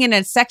sitting in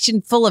a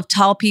section full of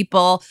tall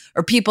people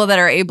or people that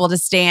are able to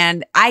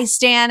stand, I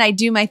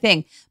do my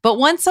thing. But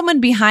once someone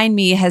behind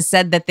me has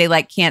said that they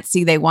like can't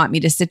see, they want me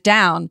to sit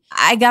down,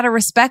 I got to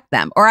respect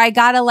them, or I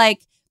got to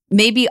like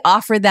maybe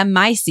offer them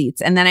my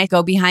seats and then I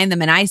go behind them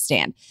and I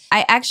stand.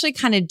 I actually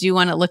kind of do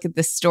want to look at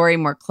this story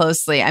more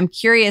closely. I'm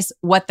curious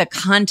what the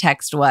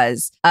context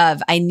was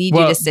of I need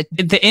you to sit.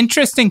 The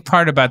interesting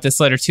part about this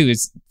letter too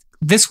is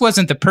this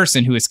wasn't the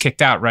person who was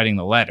kicked out writing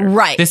the letter.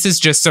 Right. This is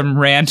just some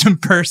random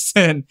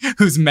person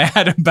who's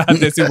mad about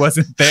this who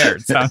wasn't there,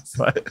 it sounds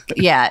like.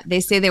 Yeah, they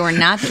say they were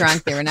not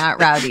drunk. They were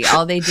not rowdy.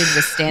 All they did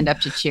was stand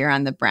up to cheer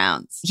on the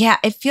Browns. Yeah,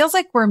 it feels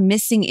like we're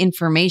missing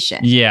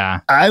information.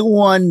 Yeah.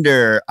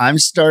 I'm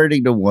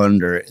starting to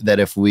wonder that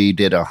if we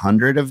did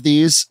 100 of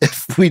these,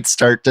 if we'd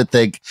start to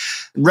think,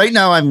 right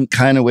now I'm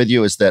kind of with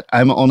you, is that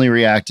I'm only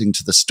reacting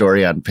to the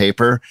story on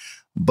paper,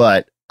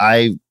 but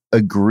I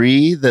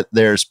agree that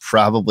there's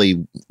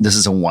probably, this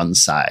is a one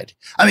side.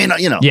 I mean,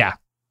 yeah.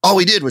 All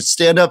we did was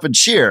stand up and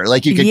cheer.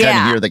 Like you could kind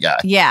of hear the guy.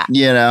 Yeah.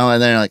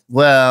 And then like,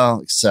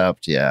 well,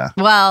 except, yeah.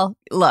 Well,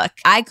 look,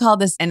 I call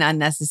this an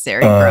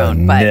unnecessary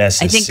groan, but I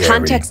think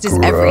context is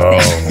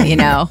everything,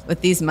 with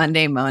these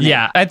Monday moanings.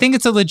 Yeah, I think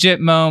it's a legit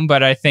moan,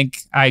 but I think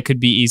I could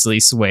be easily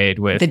swayed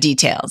with the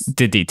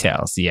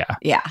details. Yeah.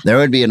 Yeah. There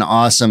would be an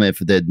awesome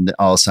if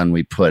all of a sudden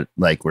we put,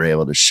 like, we're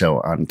able to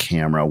show on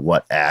camera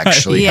what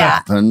actually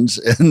happened,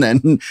 and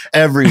then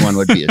everyone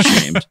would be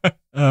ashamed.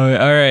 Oh,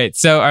 all right.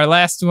 So our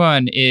last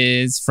one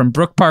is from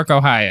Brook Park,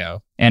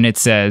 Ohio. And it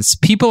says,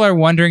 people are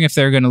wondering if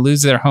they're going to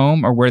lose their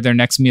home or where their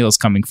next meal is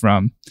coming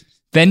from.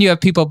 Then you have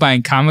people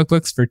buying comic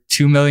books for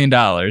 $2 million.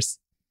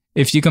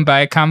 If you can buy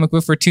a comic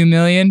book for $2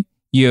 million,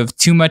 you have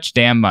too much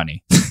damn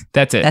money.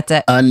 That's it. That's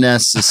it.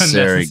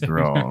 Unnecessary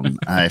groan,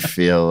 I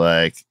feel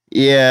like.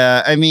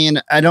 Yeah, I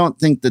mean, I don't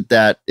think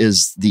that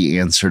is the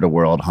answer to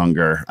world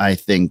hunger. I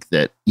think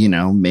that,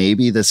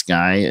 maybe this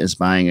guy is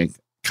buying a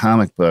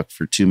comic book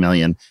for $2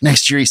 million.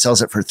 Next year he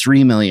sells it for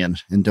 $3 million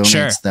and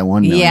donates that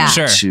 $1 million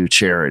to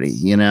charity.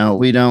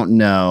 We don't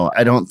know.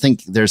 I don't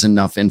think there's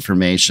enough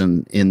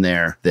information in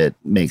there that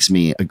makes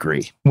me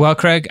agree. Well,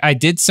 Craig, I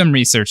did some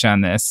research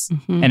on this,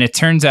 and it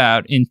turns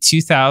out in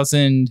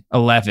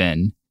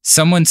 2011,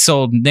 someone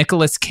sold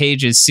Nicolas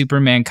Cage's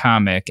Superman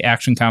comic,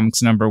 Action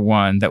Comics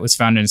 #1, that was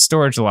found in a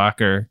storage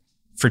locker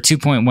for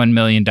 $2.1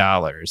 million.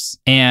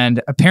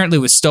 And apparently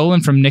was stolen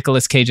from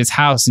Nicolas Cage's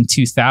house in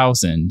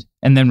 2000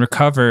 and then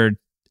recovered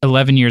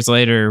 11 years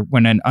later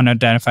when an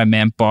unidentified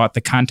man bought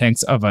the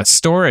contents of a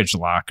storage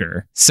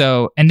locker.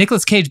 And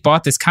Nicolas Cage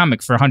bought this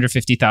comic for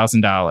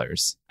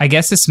 $150,000. I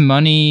guess this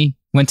money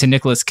went to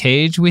Nicolas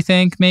Cage, we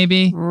think,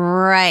 maybe?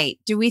 Right.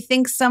 Do we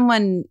think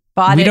someone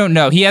bought it? We don't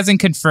know. He hasn't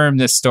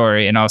confirmed this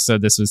story. And also,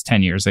 this was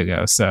 10 years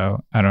ago.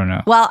 So I don't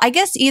know. Well, I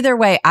guess either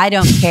way, I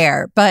don't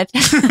care. But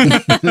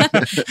I don't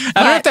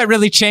know if that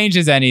really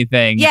changes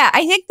anything. Yeah,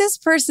 I think this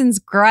person's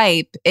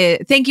gripe.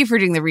 Thank you for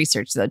doing the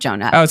research, though,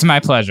 Jonah. Oh, it's my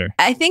pleasure.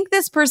 I think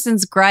this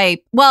person's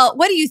gripe. Well,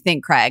 what do you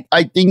think, Craig?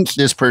 I think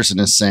this person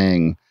is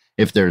saying,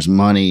 if there's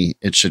money,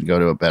 it should go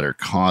to a better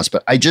cause.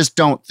 But I just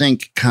don't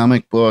think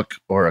comic book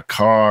or a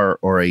car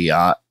or a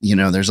yacht,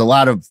 there's a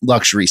lot of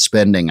luxury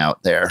spending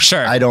out there.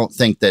 Sure. I don't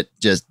think that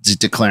just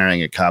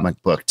declaring a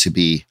comic book to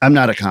be, I'm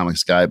not a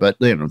comics guy, but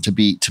to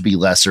be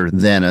lesser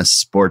than a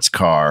sports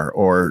car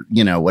or,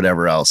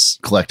 whatever else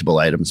collectible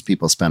items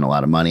people spend a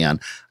lot of money on,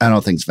 I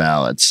don't think it's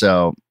valid.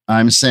 So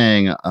I'm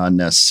saying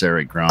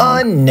unnecessary groan.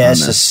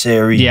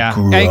 Unnecessary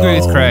groan. I agree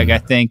with Craig. I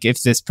think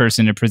if this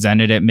person had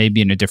presented it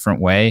maybe in a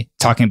different way,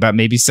 talking about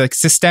maybe like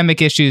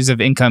systemic issues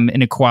of income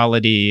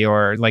inequality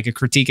or like a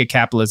critique of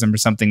capitalism or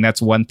something,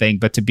 that's one thing.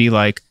 But to be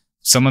like,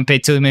 someone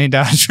paid $2 million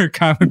for a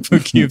comic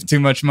book, you have too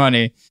much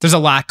money. There's a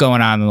lot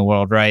going on in the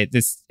world, right?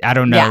 I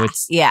don't know.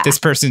 This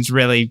person's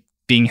really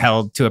being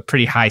held to a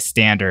pretty high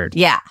standard.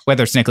 Yeah.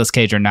 Whether it's Nicolas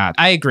Cage or not.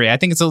 I agree. I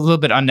think it's a little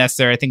bit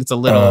unnecessary. I think it's a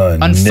little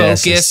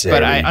unfocused,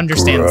 but I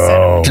understand the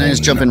sentiment. Can I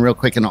just jump in real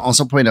quick and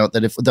also point out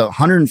that if the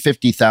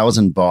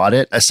 150,000 bought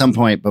it at some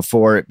point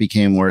before it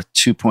became worth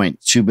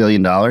 $2.2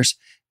 billion,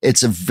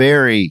 it's a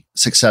very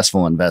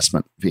successful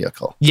investment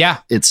vehicle. Yeah.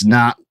 It's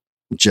not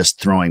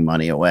just throwing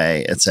money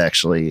away. It's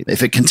actually,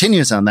 if it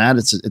continues on that,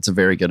 it's a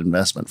very good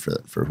investment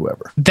for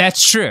whoever.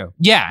 That's true.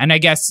 Yeah. And I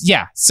guess,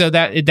 so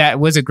that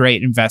was a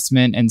great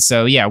investment. And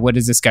so, what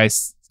does this guy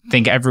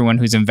think? Everyone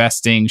who's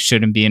investing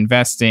shouldn't be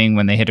investing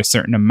when they hit a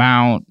certain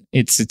amount.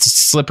 It's a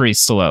slippery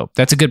slope.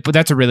 That's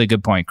a really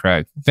good point,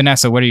 Craig.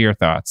 Vanessa, what are your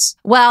thoughts?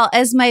 Well,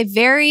 as my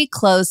very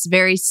close,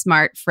 very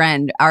smart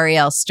friend,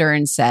 Ariel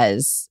Stern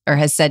says, or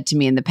has said to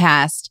me in the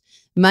past,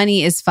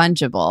 money is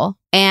fungible.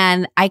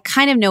 And I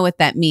kind of know what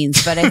that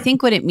means, but I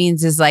think what it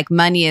means is like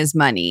money is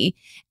money.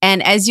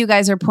 And as you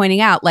guys are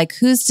pointing out, like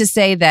who's to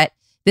say that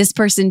this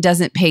person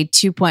doesn't pay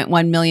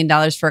 $2.1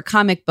 million for a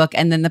comic book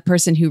and then the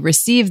person who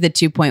received the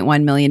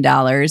 $2.1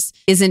 million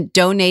isn't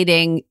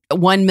donating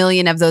 1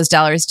 million of those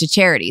dollars to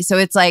charity. So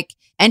it's like,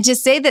 and to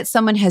say that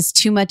someone has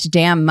too much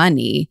damn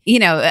money,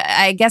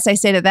 I guess I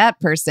say to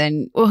that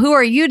person, well, who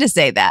are you to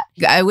say that?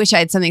 I wish I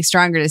had something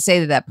stronger to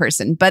say to that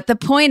person. But the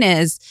point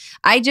is,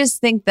 I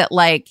just think that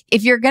like,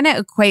 if you're going to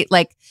equate,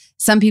 like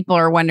some people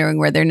are wondering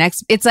where their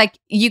next, it's like,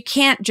 you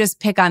can't just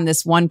pick on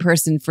this one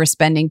person for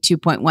spending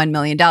 $2.1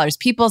 million.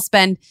 People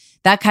spend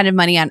that kind of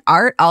money on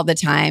art all the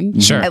time.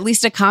 Sure. At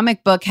least a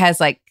comic book has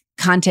like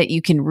content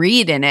you can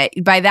read in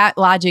it. By that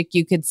logic,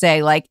 you could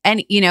say like,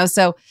 and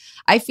so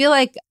I feel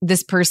like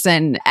this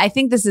person, I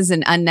think this is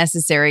an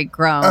unnecessary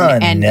groan.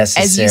 And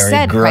as you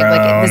said, Craig,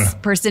 like this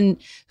person,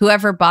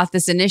 whoever bought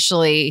this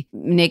initially,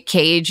 Nick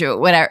Cage or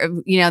whatever,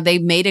 they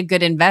made a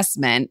good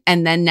investment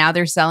and then now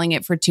they're selling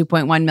it for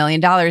 $2.1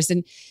 million.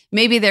 And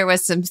maybe there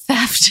was some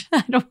theft.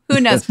 Who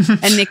knows?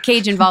 And Nick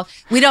Cage involved.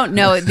 We don't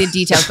know the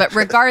details, but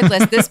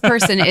regardless, this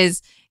person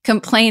is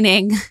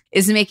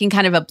making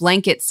kind of a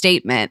blanket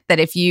statement that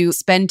if you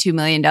spend $2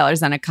 million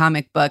on a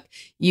comic book,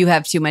 you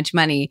have too much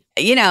money.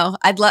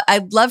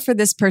 I'd love for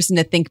this person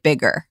to think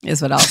bigger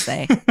is what I'll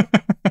say.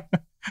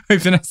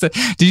 Wait, Vanessa,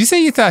 did you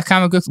say you thought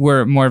comic books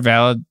were more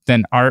valid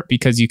than art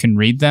because you can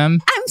read them?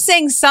 I'm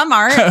saying some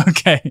art.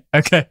 Okay.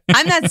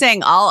 I'm not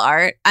saying all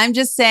art. I'm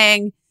just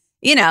saying,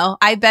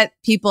 I bet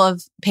people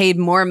have paid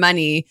more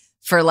money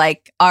for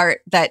like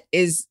art that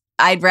is,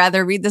 I'd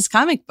rather read this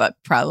comic book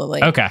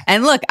probably. Okay.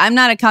 And look, I'm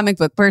not a comic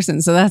book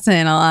person, so that's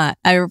saying a lot.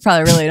 I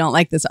probably really don't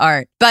like this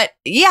art. But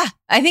yeah,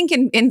 I think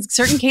in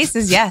certain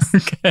cases, yes.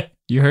 Okay.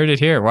 You heard it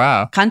here.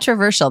 Wow.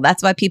 Controversial.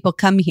 That's why people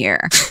come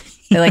here.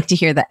 They like to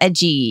hear the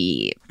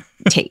edgy.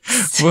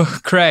 takes. Well,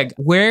 Craig,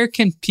 where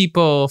can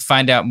people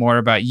find out more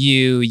about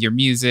you, your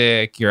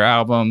music, your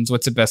albums?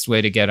 What's the best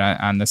way to get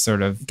on the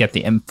sort of get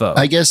the info?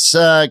 I guess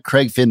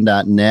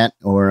craigfinn.net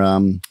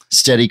or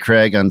Steady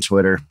Craig on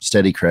Twitter,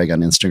 Steady Craig on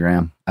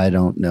Instagram. I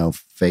don't know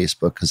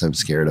Facebook because I'm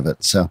scared of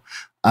it. So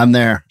I'm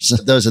there. So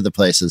those are the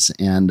places.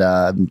 And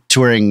I'm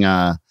touring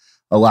a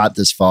lot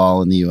this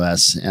fall in the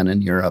US and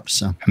in Europe.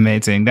 So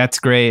amazing. That's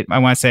great. I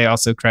want to say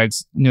also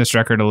Craig's newest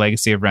record, A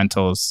Legacy of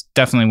Rentals,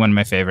 definitely one of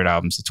my favorite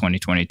albums of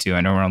 2022. I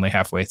know we're only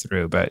halfway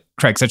through, but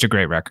Craig, such a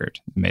great record.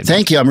 Amazing.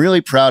 Thank you. I'm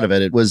really proud of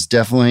it. It was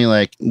definitely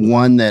like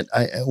one that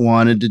I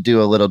wanted to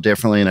do a little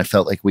differently, and I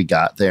felt like we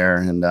got there.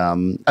 And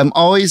I'm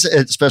always,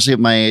 especially at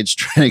my age,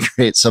 trying to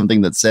create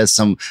something that says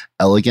some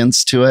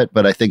elegance to it,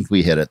 but I think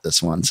we hit it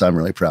this one. So I'm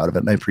really proud of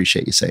it. And I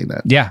appreciate you saying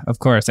that. Yeah, of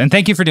course. And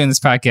thank you for doing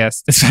this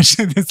podcast,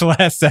 especially this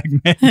last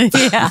segment.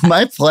 Yeah.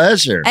 My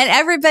pleasure. And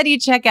everybody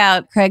check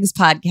out Craig's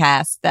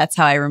podcast. That's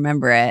how I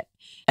remember it.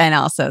 And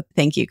also,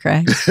 thank you,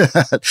 Craig.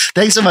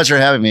 Thanks so much for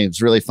having me. It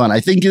was really fun. I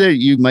think that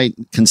you might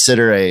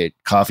consider a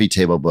coffee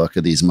table book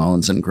of these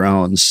moans and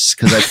groans,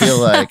 because I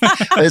feel like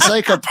it's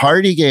like a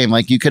party game.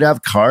 Like you could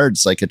have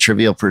cards like a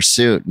Trivial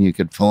Pursuit, and you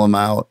could pull them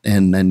out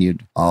and then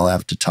you'd all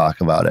have to talk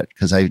about it.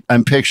 Because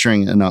I'm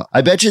picturing,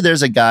 I bet you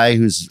there's a guy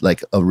who's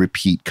like a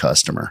repeat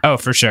customer. Oh,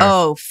 for sure.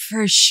 Oh,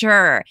 for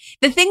sure.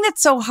 The thing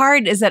that's so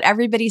hard is that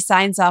everybody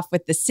signs off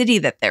with the city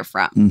that they're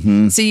from.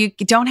 Mm-hmm. So you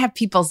don't have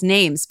people's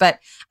names. But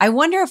I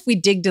wonder if we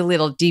digged a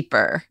little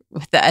deeper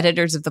with the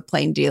editors of The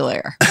Plain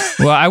Dealer.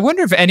 Well, I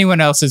wonder if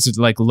anyone else is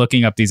like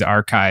looking up these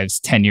archives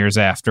 10 years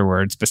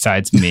afterwards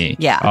besides me.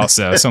 Yeah.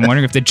 Also. So I'm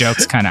wondering if the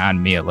joke's kind of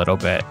on me a little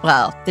bit.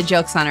 Well, the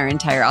joke's on our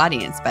entire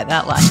audience by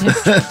that logic.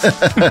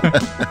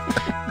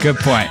 Good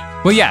point.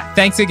 Well, yeah,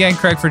 thanks again,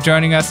 Craig, for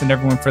joining us and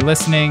everyone for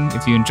listening.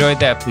 If you enjoyed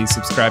that, please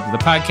subscribe to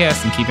the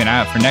podcast and keep an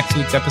eye out for next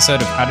week's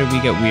episode of How Did We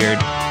Get Weird,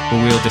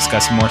 where we'll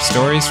discuss more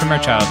stories from our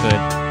childhood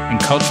and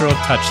cultural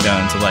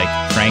touchstones like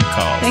prank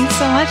calls. Thanks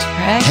so much,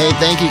 Craig. Hey,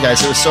 thank you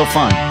guys. It was so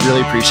fun.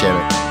 Really appreciate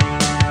it.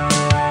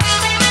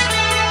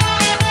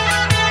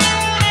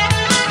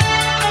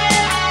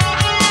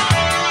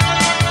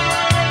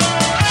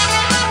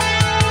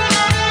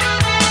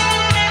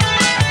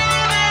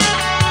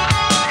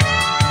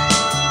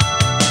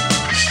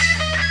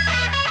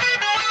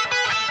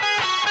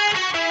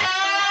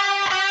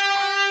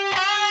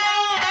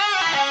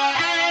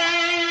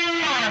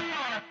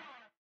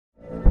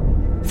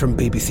 From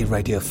BBC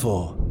Radio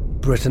 4,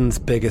 Britain's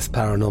biggest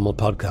paranormal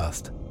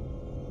podcast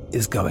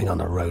is going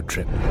on a road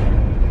trip.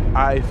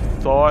 I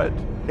thought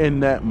in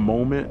that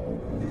moment,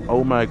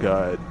 oh my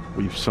God,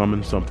 we've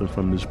summoned something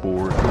from this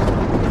board.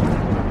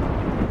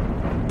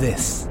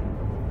 This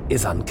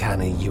is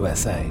Uncanny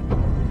USA.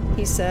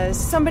 He says,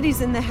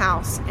 somebody's in the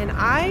house, and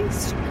I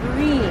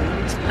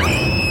screamed.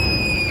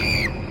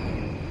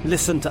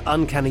 Listen to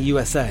Uncanny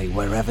USA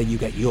wherever you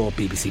get your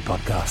BBC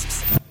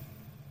podcasts,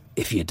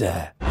 if you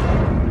dare.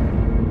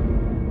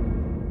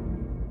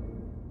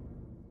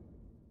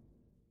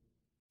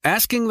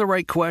 Asking the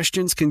right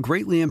questions can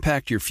greatly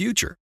impact your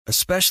future,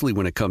 especially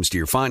when it comes to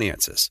your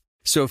finances.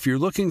 So if you're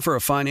looking for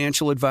a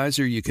financial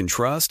advisor you can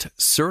trust,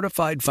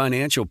 certified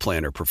financial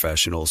planner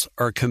professionals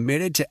are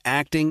committed to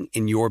acting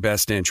in your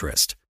best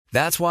interest.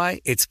 That's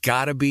why it's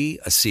got to be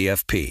a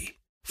CFP.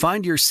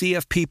 Find your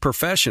CFP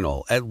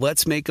professional at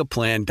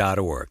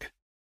letsmakeaplan.org.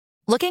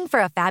 Looking for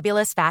a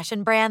fabulous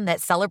fashion brand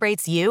that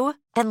celebrates you?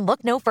 Then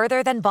look no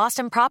further than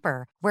Boston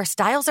Proper, where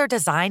styles are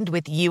designed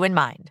with you in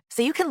mind,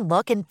 so you can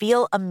look and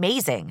feel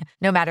amazing,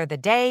 no matter the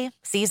day,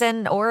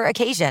 season, or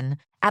occasion.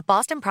 At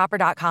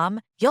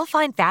bostonproper.com, you'll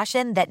find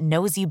fashion that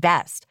knows you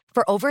best.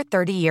 For over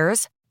 30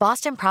 years,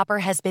 Boston Proper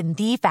has been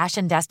the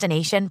fashion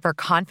destination for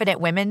confident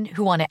women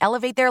who want to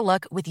elevate their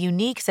look with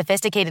unique,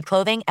 sophisticated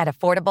clothing at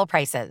affordable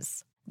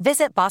prices.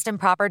 Visit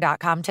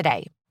bostonproper.com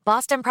today.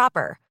 Boston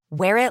Proper.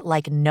 Wear it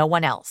like no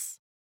one else.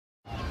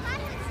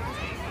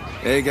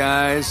 Hey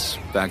guys,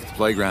 back at the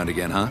playground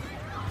again, huh?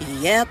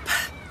 Yep.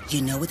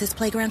 You know what this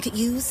playground could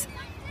use?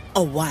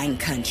 A wine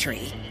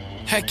country.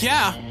 Heck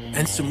yeah,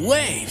 and some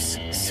waves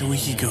so we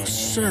could go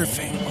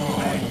surfing.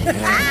 Oh,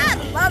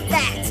 yeah. Love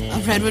that.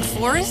 A redwood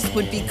forest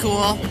would be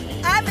cool.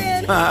 I'm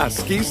in.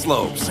 Ski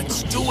slopes.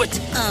 Let's do it.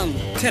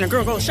 Can a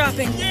girl go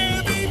shopping?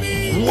 Yeah,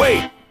 baby.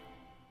 Wait.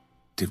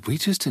 Did we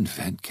just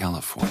invent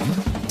California?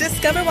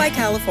 Discover why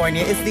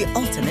California is the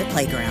ultimate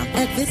playground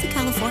at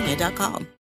visitcalifornia.com.